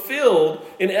fulfilled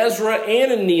in Ezra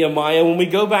and in Nehemiah. When we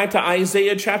go back to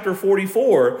Isaiah chapter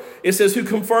 44, it says, "Who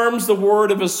confirms the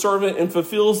word of his servant and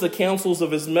fulfills the counsels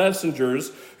of his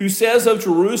messengers, who says of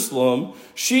Jerusalem,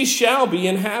 she shall be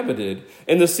inhabited,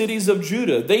 and the cities of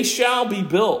Judah, they shall be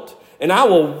built, and I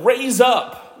will raise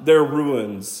up their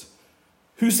ruins.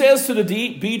 Who says to the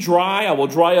deep, be dry, I will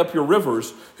dry up your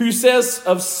rivers. Who says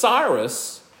of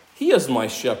Cyrus, he is my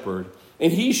shepherd,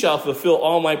 and he shall fulfill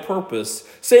all my purpose.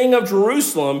 Saying of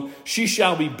Jerusalem, she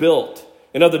shall be built,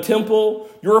 and of the temple,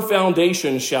 your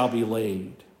foundation shall be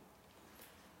laid."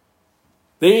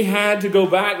 They had to go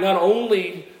back not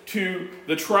only to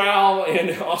the trowel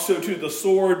and also to the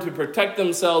sword to protect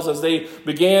themselves as they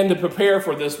began to prepare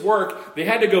for this work. They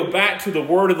had to go back to the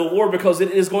word of the Lord, because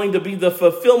it is going to be the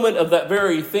fulfillment of that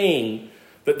very thing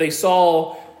that they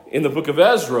saw in the book of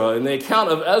Ezra, in the account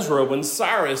of Ezra, when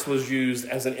Cyrus was used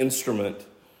as an instrument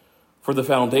for the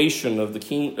foundation of the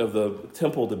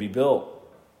temple to be built.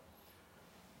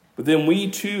 But then we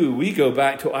go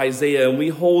back to Isaiah and we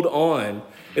hold on,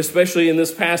 especially in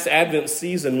this past Advent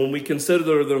season, when we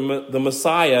consider the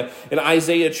Messiah. In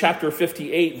Isaiah chapter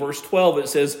 58, verse 12, it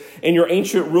says, "And your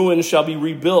ancient ruins shall be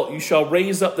rebuilt. You shall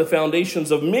raise up the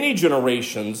foundations of many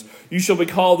generations. You shall be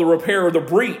called the repairer of the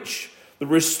breach, the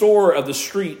restorer of the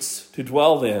streets to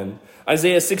dwell in."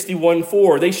 Isaiah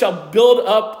 61:4, "They shall build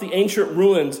up the ancient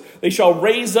ruins. They shall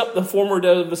raise up the former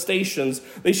devastations.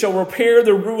 They shall repair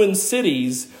the ruined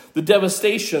cities, the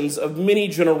devastations of many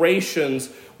generations."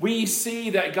 We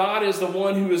see that God is the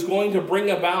one who is going to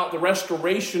bring about the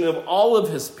restoration of all of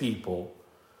his people.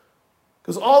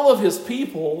 Because all of his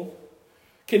people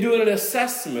can do an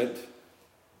assessment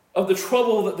of the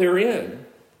trouble that they're in.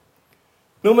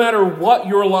 No matter what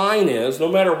your line is, no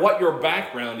matter what your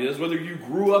background is, whether you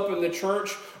grew up in the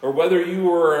church or whether you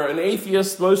were an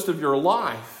atheist most of your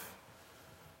life,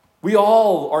 we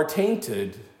all are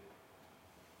tainted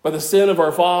by the sin of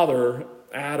our father,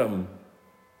 Adam.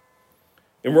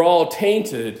 And we're all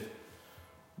tainted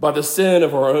by the sin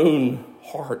of our own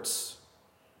hearts.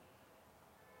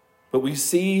 But we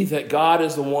see that God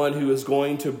is the one who is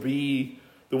going to be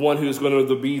the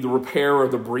repairer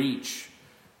of the breach.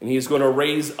 And he's going to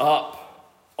raise up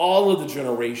all of the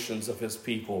generations of his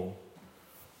people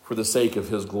for the sake of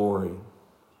his glory.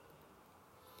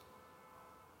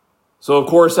 So, of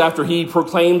course, after he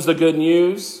proclaims the good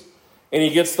news and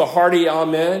he gets the hearty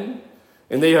amen,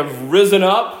 and they have risen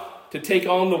up to take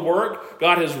on the work,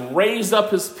 God has raised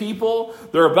up his people.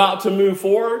 They're about to move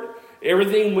forward.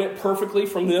 Everything went perfectly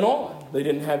from then on. They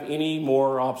didn't have any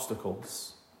more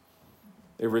obstacles.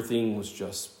 Everything was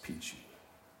just peachy.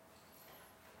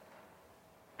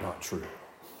 Not true.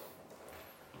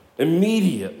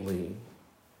 Immediately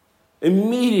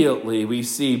we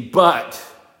see, but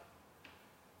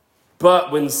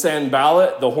when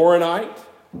Sanballat the Horonite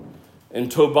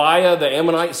and Tobiah the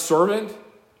Ammonite servant,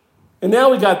 and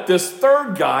now we got this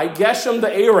third guy, Geshem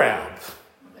the Arab,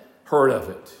 heard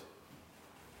of it.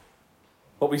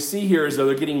 What we see here is that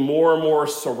they're getting more and more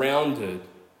surrounded.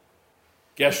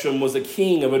 Geshem was a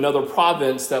king of another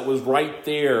province that was right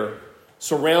there,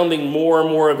 surrounding more and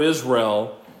more of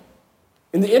Israel.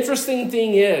 And the interesting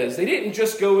thing is, they didn't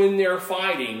just go in there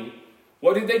fighting.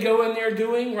 What did they go in there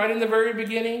doing right in the very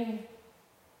beginning?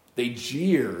 They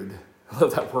jeered. I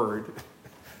love that word.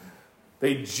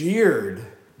 They jeered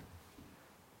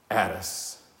at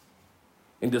us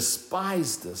and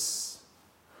despised us.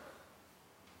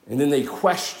 And then they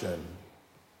questioned,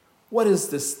 what is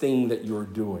this thing that you're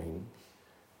doing?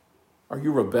 Are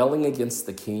you rebelling against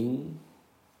the king?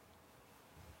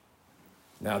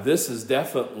 Now, this is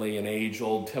definitely an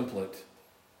age-old template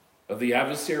of the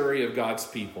adversary of God's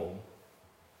people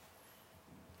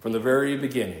from the very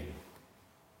beginning.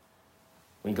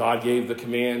 when God gave the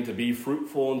command to be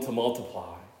fruitful and to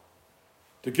multiply,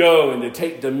 to go and to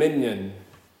take dominion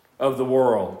of the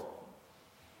world.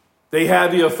 They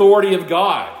had the authority of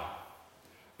God.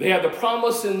 They had the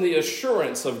promise and the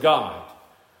assurance of God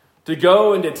to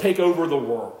go and to take over the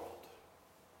world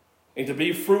and to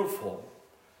be fruitful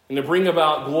and to bring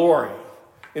about glory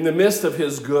in the midst of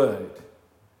his good.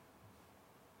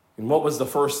 And what was the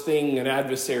first thing an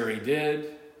adversary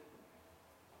did?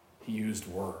 He used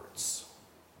words.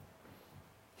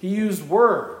 He used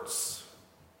words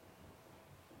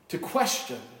to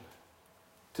question,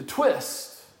 to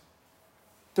twist,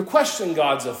 to question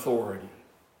God's authority.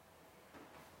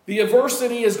 The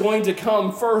adversity is going to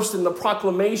come first in the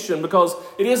proclamation, because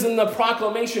it is in the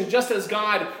proclamation, just as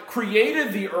God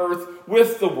created the earth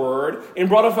with the word and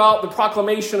brought about the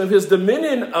proclamation of his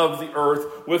dominion of the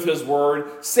earth with his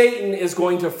word, Satan is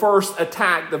going to first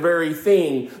attack the very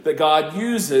thing that God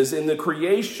uses in the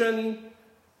creation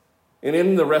and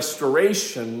in the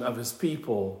restoration of his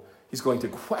people. He's going to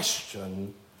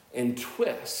question and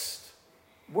twist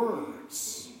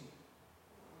words.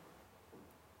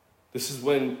 This is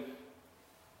when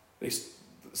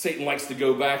Satan likes to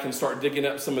go back and start digging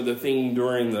up some of the things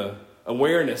during the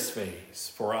awareness phase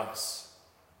for us.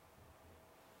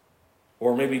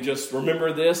 Or maybe just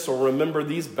remember this or remember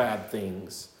these bad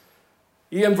things.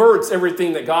 He inverts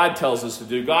everything that God tells us to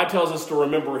do. God tells us to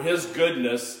remember his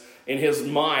goodness and his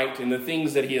might and the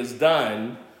things that he has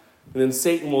done. And then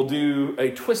Satan will do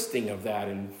a twisting of that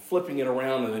and flipping it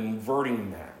around and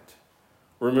inverting that.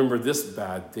 Remember this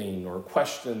bad thing or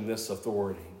question this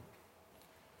authority.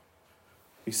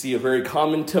 We see a very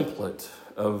common template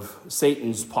of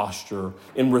Satan's posture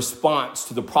in response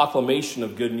to the proclamation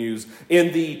of good news.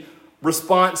 In the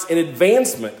response and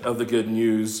advancement of the good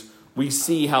news, we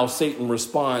see how Satan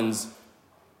responds.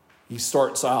 He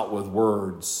starts out with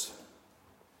words.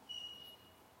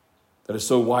 That is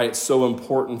why it's so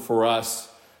important for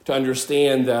us to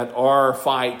understand that our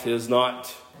fight is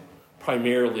not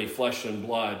primarily flesh and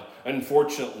blood.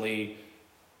 Unfortunately,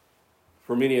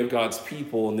 for many of God's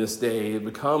people in this day, it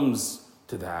becomes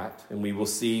to that. And we will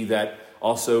see that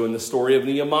also in the story of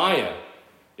Nehemiah.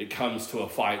 It comes to a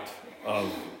fight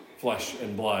of flesh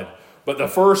and blood. But the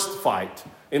first fight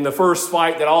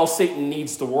that all Satan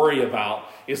needs to worry about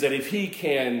is that if he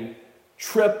can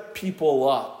trip people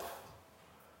up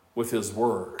with his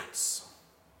words,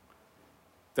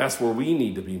 that's where we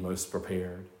need to be most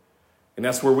prepared. And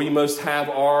that's where we must have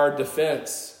our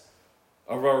defense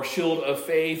of our shield of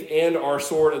faith and our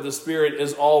sword of the Spirit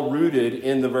is all rooted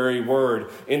in the very word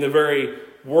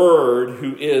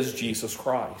who is Jesus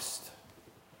Christ.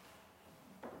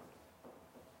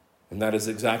 And that is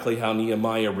exactly how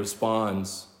Nehemiah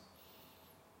responds.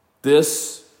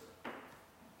 This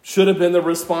should have been the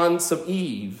response of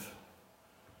Eve,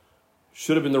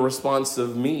 should have been the response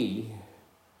of me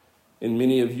and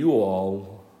many of you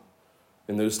all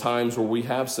in those times where we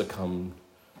have succumbed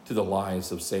to the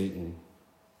lies of Satan.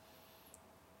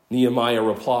 Nehemiah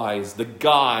replies, "The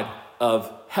God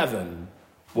of heaven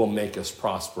will make us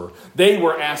prosper." They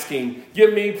were asking,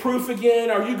 "Give me proof again.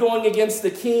 Are you going against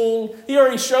the king?" He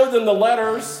already showed them the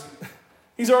letters.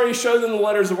 He's already showed them the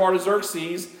letters of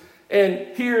Artaxerxes. And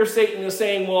here Satan is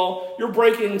saying, well, you're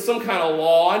breaking some kind of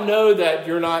law. I know that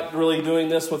you're not really doing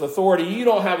this with authority. You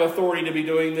don't have authority to be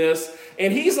doing this.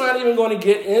 And he's not even going to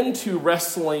get into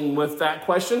wrestling with that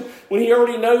question when he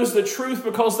already knows the truth,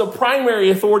 because the primary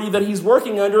authority that he's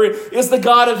working under is the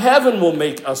God of heaven will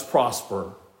make us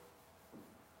prosper.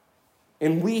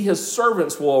 And we, his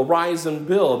servants, will arise and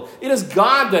build. It is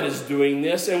God that is doing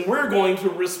this, and we're going to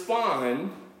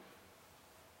respond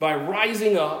by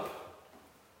rising up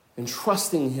and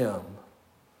trusting him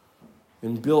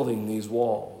in building these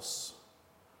walls.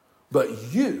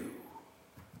 But you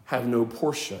have no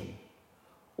portion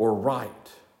or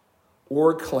right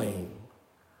or claim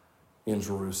in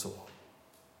Jerusalem.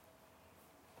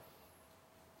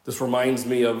 This reminds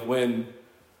me of when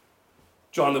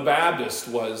John the Baptist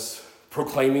was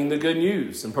proclaiming the good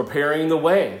news and preparing the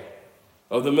way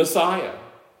of the Messiah.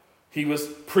 He was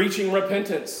preaching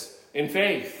repentance and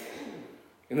faith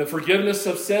and the forgiveness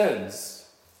of sins.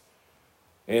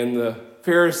 And the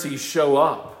Pharisees show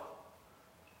up.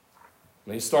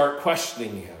 And they start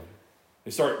questioning him.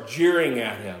 They start jeering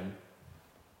at him.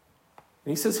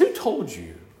 And he says, "Who told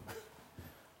you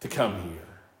to come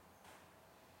here?"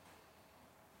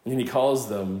 And he calls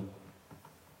them,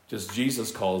 just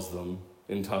Jesus calls them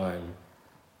in time,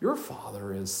 "Your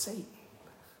father is Satan.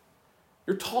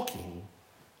 You're talking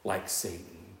like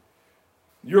Satan.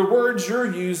 Your words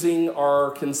you're using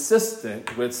are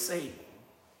consistent with Satan."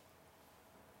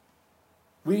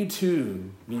 We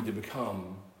too need to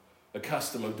become a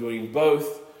custom of doing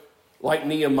both, like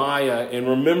Nehemiah, and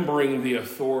remembering the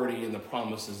authority and the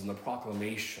promises and the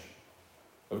proclamation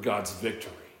of God's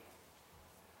victory.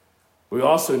 We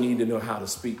also need to know how to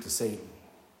speak to Satan.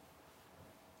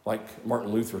 Like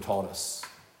Martin Luther taught us,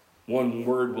 one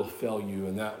word will fail you,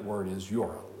 and that word is, you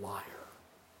are a liar.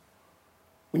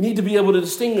 We need to be able to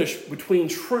distinguish between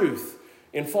truth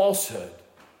and falsehood.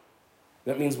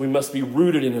 That means we must be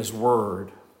rooted in his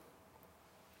word.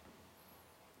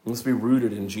 We must be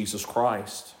rooted in Jesus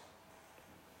Christ.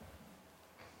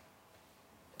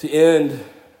 To end,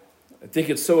 I think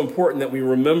it's so important that we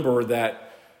remember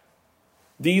that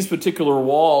these particular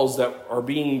walls that are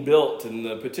being built and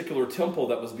the particular temple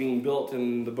that was being built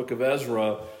in the book of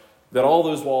Ezra, that all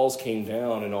those walls came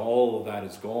down and all of that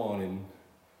is gone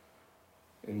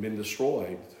and been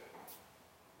destroyed.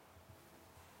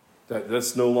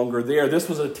 That's no longer there. This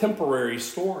was a temporary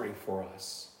story for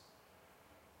us.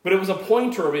 But it was a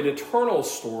pointer of an eternal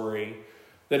story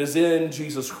that is in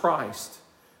Jesus Christ.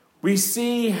 We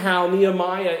see how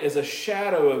Nehemiah is a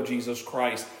shadow of Jesus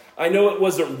Christ. I know it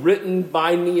wasn't written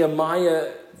by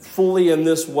Nehemiah fully in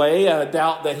this way. I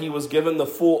doubt that he was given the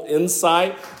full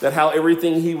insight that how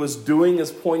everything he was doing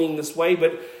is pointing this way,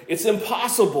 but it's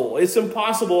impossible. It's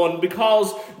impossible. And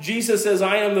because Jesus says,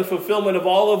 I am the fulfillment of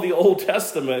all of the Old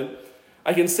Testament,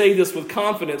 I can say this with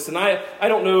confidence. And I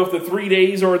don't know if the 3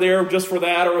 days are there just for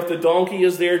that or if the donkey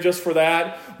is there just for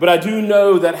that, but I do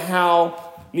know that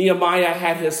how Nehemiah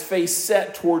had his face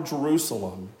set toward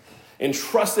Jerusalem and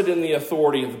trusted in the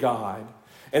authority of God,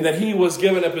 and that he was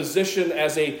given a position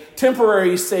as a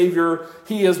temporary Savior.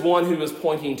 He is one who is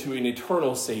pointing to an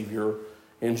eternal Savior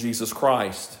in Jesus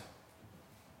Christ.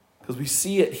 Because we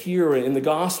see it here in the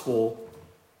gospel.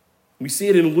 We see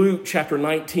it in Luke chapter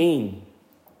 19.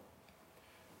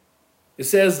 It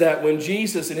says that when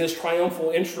Jesus, in his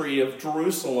triumphal entry of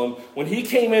Jerusalem, when he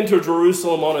came into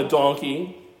Jerusalem on a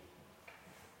donkey,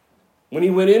 when he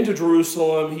went into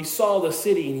Jerusalem, he saw the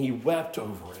city and he wept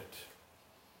over it.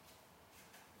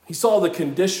 He saw the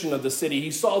condition of the city.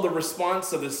 He saw the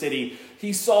response of the city.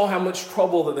 He saw how much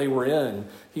trouble that they were in.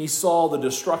 He saw the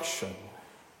destruction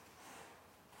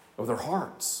of their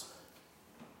hearts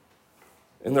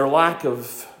and their lack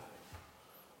of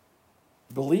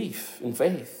belief and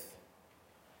faith.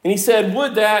 And he said,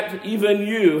 would that even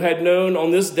you had known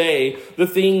on this day the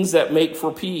things that make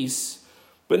for peace,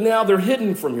 but now they're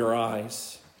hidden from your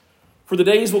eyes. For the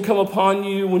days will come upon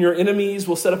you when your enemies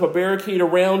will set up a barricade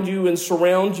around you and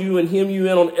surround you and hem you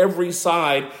in on every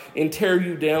side and tear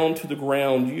you down to the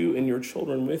ground, you and your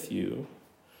children with you.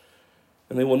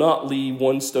 And they will not leave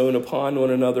one stone upon one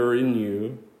another in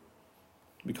you,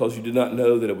 because you did not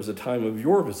know that it was a time of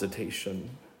your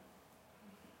visitation.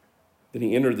 Then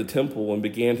he entered the temple and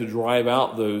began to drive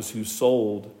out those who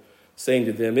sold, saying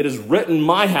to them, it is written,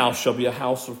 my house shall be a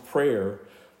house of prayer,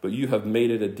 but you have made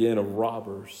it a den of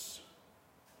robbers.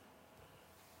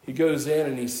 He goes in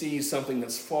and he sees something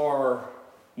that's far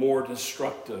more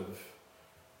destructive,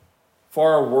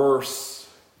 far worse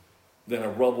than a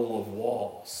rubble of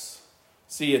walls.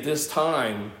 See, at this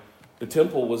time, the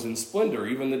temple was in splendor.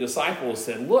 Even the disciples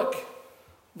said, look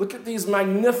at these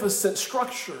magnificent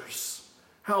structures,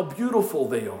 how beautiful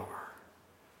they are.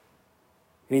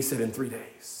 And he said, in 3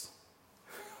 days,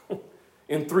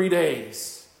 in 3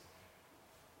 days,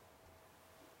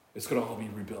 it's going to all be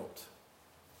rebuilt.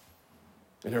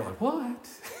 And they're like, what?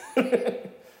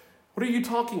 What are you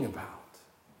talking about?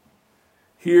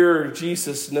 Here,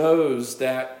 Jesus knows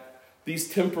that these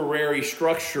temporary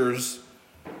structures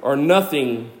are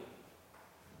nothing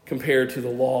compared to the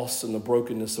loss and the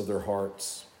brokenness of their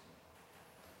hearts.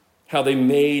 How they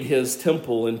made his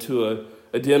temple into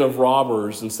a den of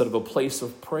robbers instead of a place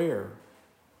of prayer.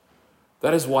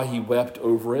 That is why he wept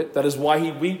over it. That is why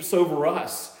he weeps over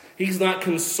us. He's not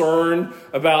concerned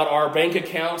about our bank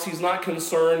accounts. He's not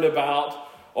concerned about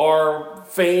our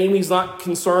fame. He's not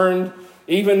concerned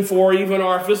even for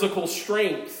our physical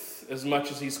strength as much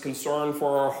as he's concerned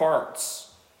for our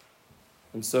hearts.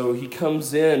 And so he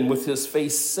comes in with his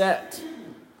face set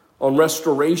on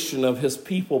restoration of his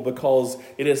people, because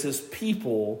it is his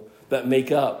people that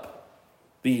make up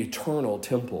the eternal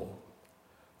temple,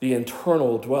 the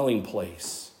eternal dwelling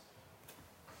place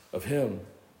of him.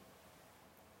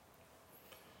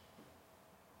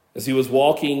 As he was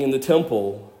walking in the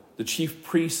temple, the chief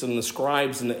priests and the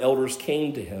scribes and the elders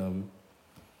came to him.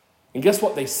 And guess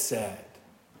what they said?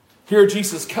 Here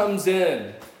Jesus comes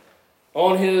in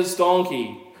on his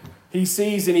donkey. He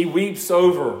sees and he weeps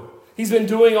over. He's been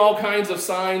doing all kinds of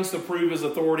signs to prove his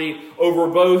authority over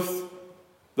both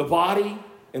the body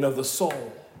and of the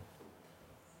soul.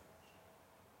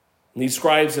 And these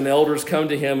scribes and elders come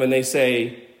to him and they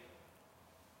say,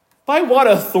 By what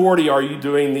authority are you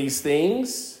doing these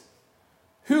things?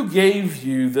 Who gave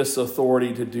you this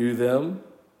authority to do them?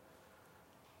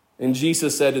 And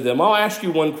Jesus said to them, I'll ask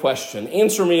you one question.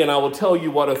 Answer me, and I will tell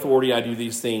you what authority I do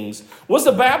these things. Was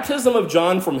the baptism of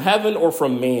John from heaven or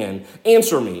from man?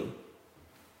 Answer me.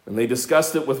 And they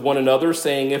discussed it with one another,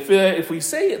 saying, if we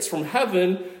say it's from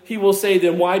heaven, he will say,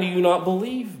 then why do you not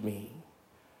believe me?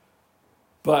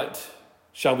 But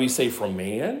shall we say from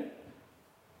man?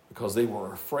 Because they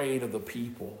were afraid of the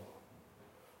people,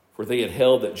 for they had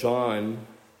held that John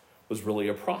was really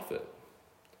a prophet.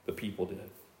 The people did.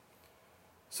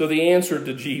 So they answered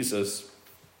to Jesus,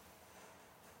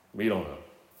 we don't know.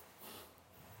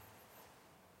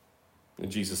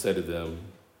 And Jesus said to them,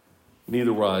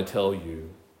 neither will I tell you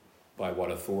by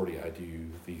what authority I do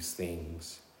these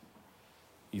things.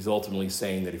 He's ultimately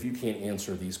saying that if you can't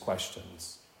answer these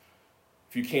questions,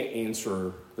 if you can't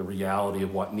answer the reality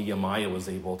of what Nehemiah was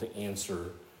able to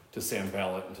answer to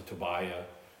Sanballat and to Tobiah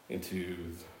and to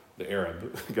the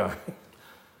Arab guy,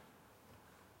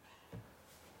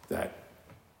 that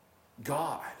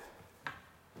God,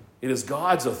 it is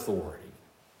God's authority.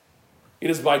 It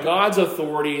is by God's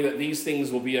authority that these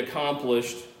things will be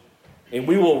accomplished, and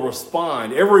we will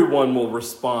respond. Everyone will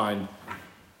respond.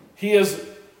 He is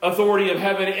authority of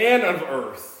heaven and of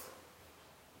earth.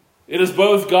 It is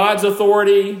both God's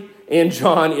authority, and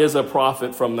John is a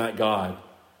prophet from that God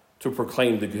to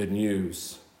proclaim the good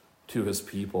news to his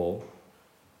people.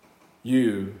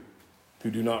 You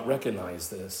who do not recognize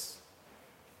this,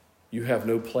 you have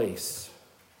no place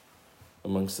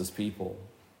amongst his people.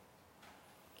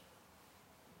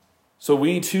 So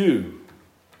we too,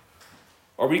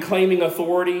 are we claiming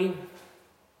authority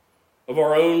of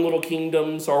our own little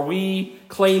kingdoms? Are we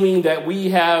claiming that we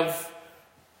have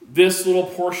this little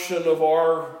portion of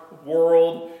our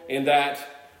world, and that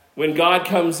when God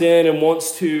comes in and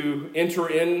wants to enter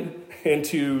in and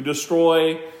to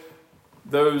destroy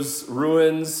those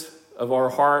ruins of our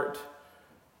heart,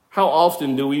 how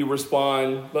often do we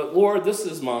respond, but Lord, this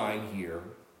is mine here.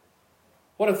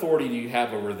 What authority do you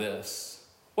have over this?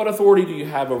 What authority do you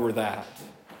have over that?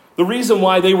 The reason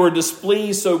why they were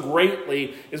displeased so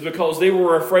greatly is because they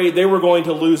were afraid they were going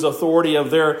to lose authority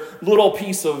of their little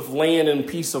piece of land and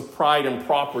piece of pride and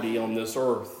property on this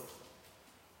earth.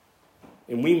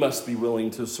 And we must be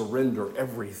willing to surrender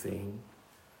everything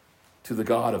to the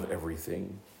God of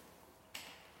everything.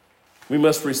 We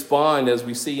must respond as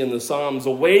we see in the Psalms,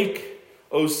 awake,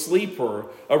 O sleeper,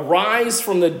 arise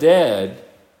from the dead,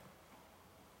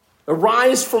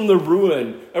 arise from the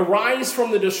ruin, arise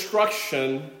from the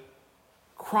destruction.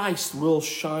 Christ will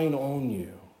shine on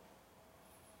you.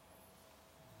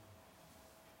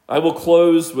 I will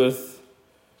close with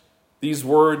these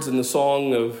words in the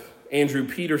song of Andrew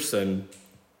Peterson,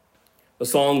 a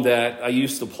song that I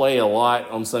used to play a lot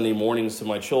on Sunday mornings to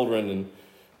my children, and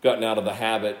gotten out of the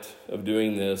habit of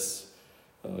doing this.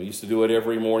 I used to do it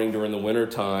every morning during the winter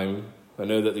time. I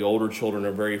know that the older children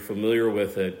are very familiar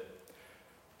with it.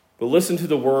 But listen to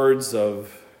the words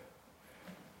of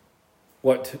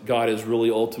what God is really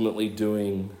ultimately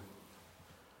doing.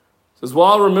 It says,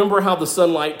 well, I remember how the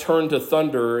sunlight turned to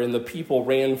thunder and the people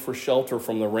ran for shelter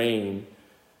from the rain.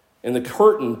 And the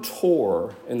curtain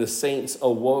tore and the saints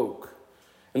awoke.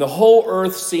 And the whole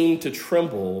earth seemed to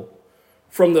tremble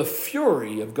from the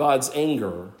fury of God's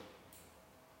anger,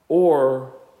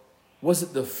 or was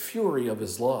it the fury of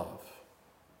his love?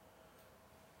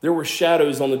 There were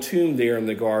shadows on the tomb there in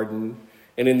the garden,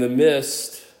 and in the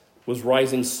mist was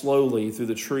rising slowly through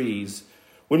the trees.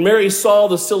 When Mary saw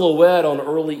the silhouette on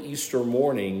early Easter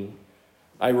morning,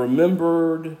 I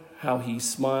remembered how he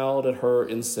smiled at her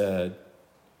and said,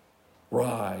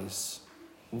 rise,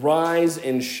 rise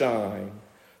and shine.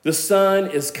 The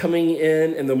sun is coming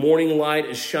in and the morning light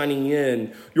is shining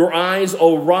in. Your eyes,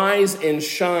 oh, rise and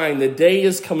shine. The day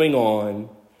is coming on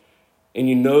and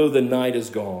you know the night is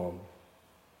gone.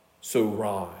 So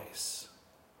rise.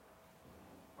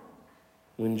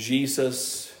 When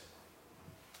Jesus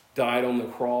died on the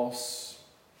cross,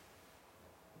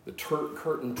 the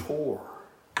curtain tore.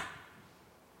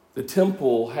 The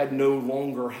temple had no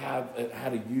longer had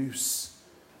a use.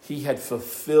 He had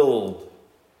fulfilled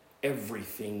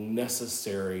everything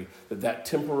necessary that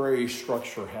temporary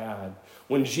structure had.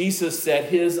 When Jesus set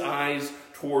his eyes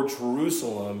toward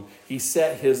Jerusalem, he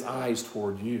set his eyes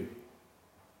toward you.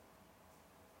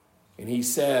 And he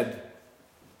said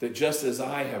that just as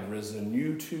I have risen,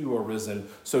 you too are risen.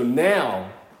 So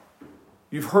now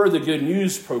you've heard the good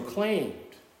news proclaimed.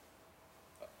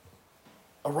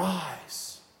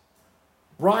 Arise.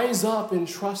 Rise up and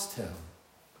trust him.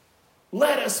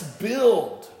 Let us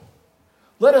build.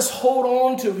 Let us hold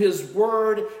on to his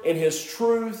word and his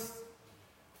truth.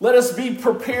 Let us be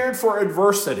prepared for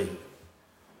adversity.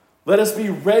 Let us be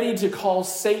ready to call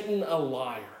Satan a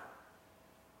liar.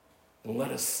 And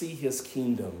let us see his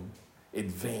kingdom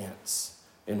advance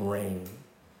and reign.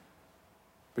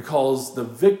 Because the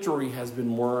victory has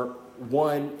been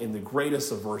won in the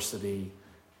greatest adversity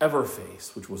ever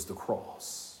faced, which was the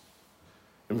cross.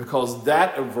 And because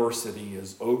that adversity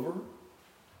is over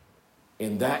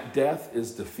and that death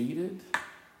is defeated,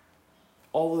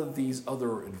 all of these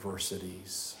other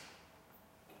adversities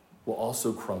will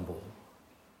also crumble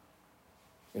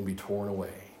and be torn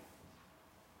away.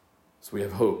 So we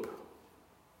have hope.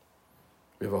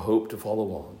 We have a hope to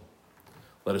follow on.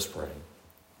 Let us pray.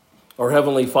 Our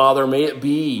Heavenly Father, may it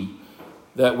be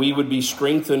that we would be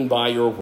strengthened by your word.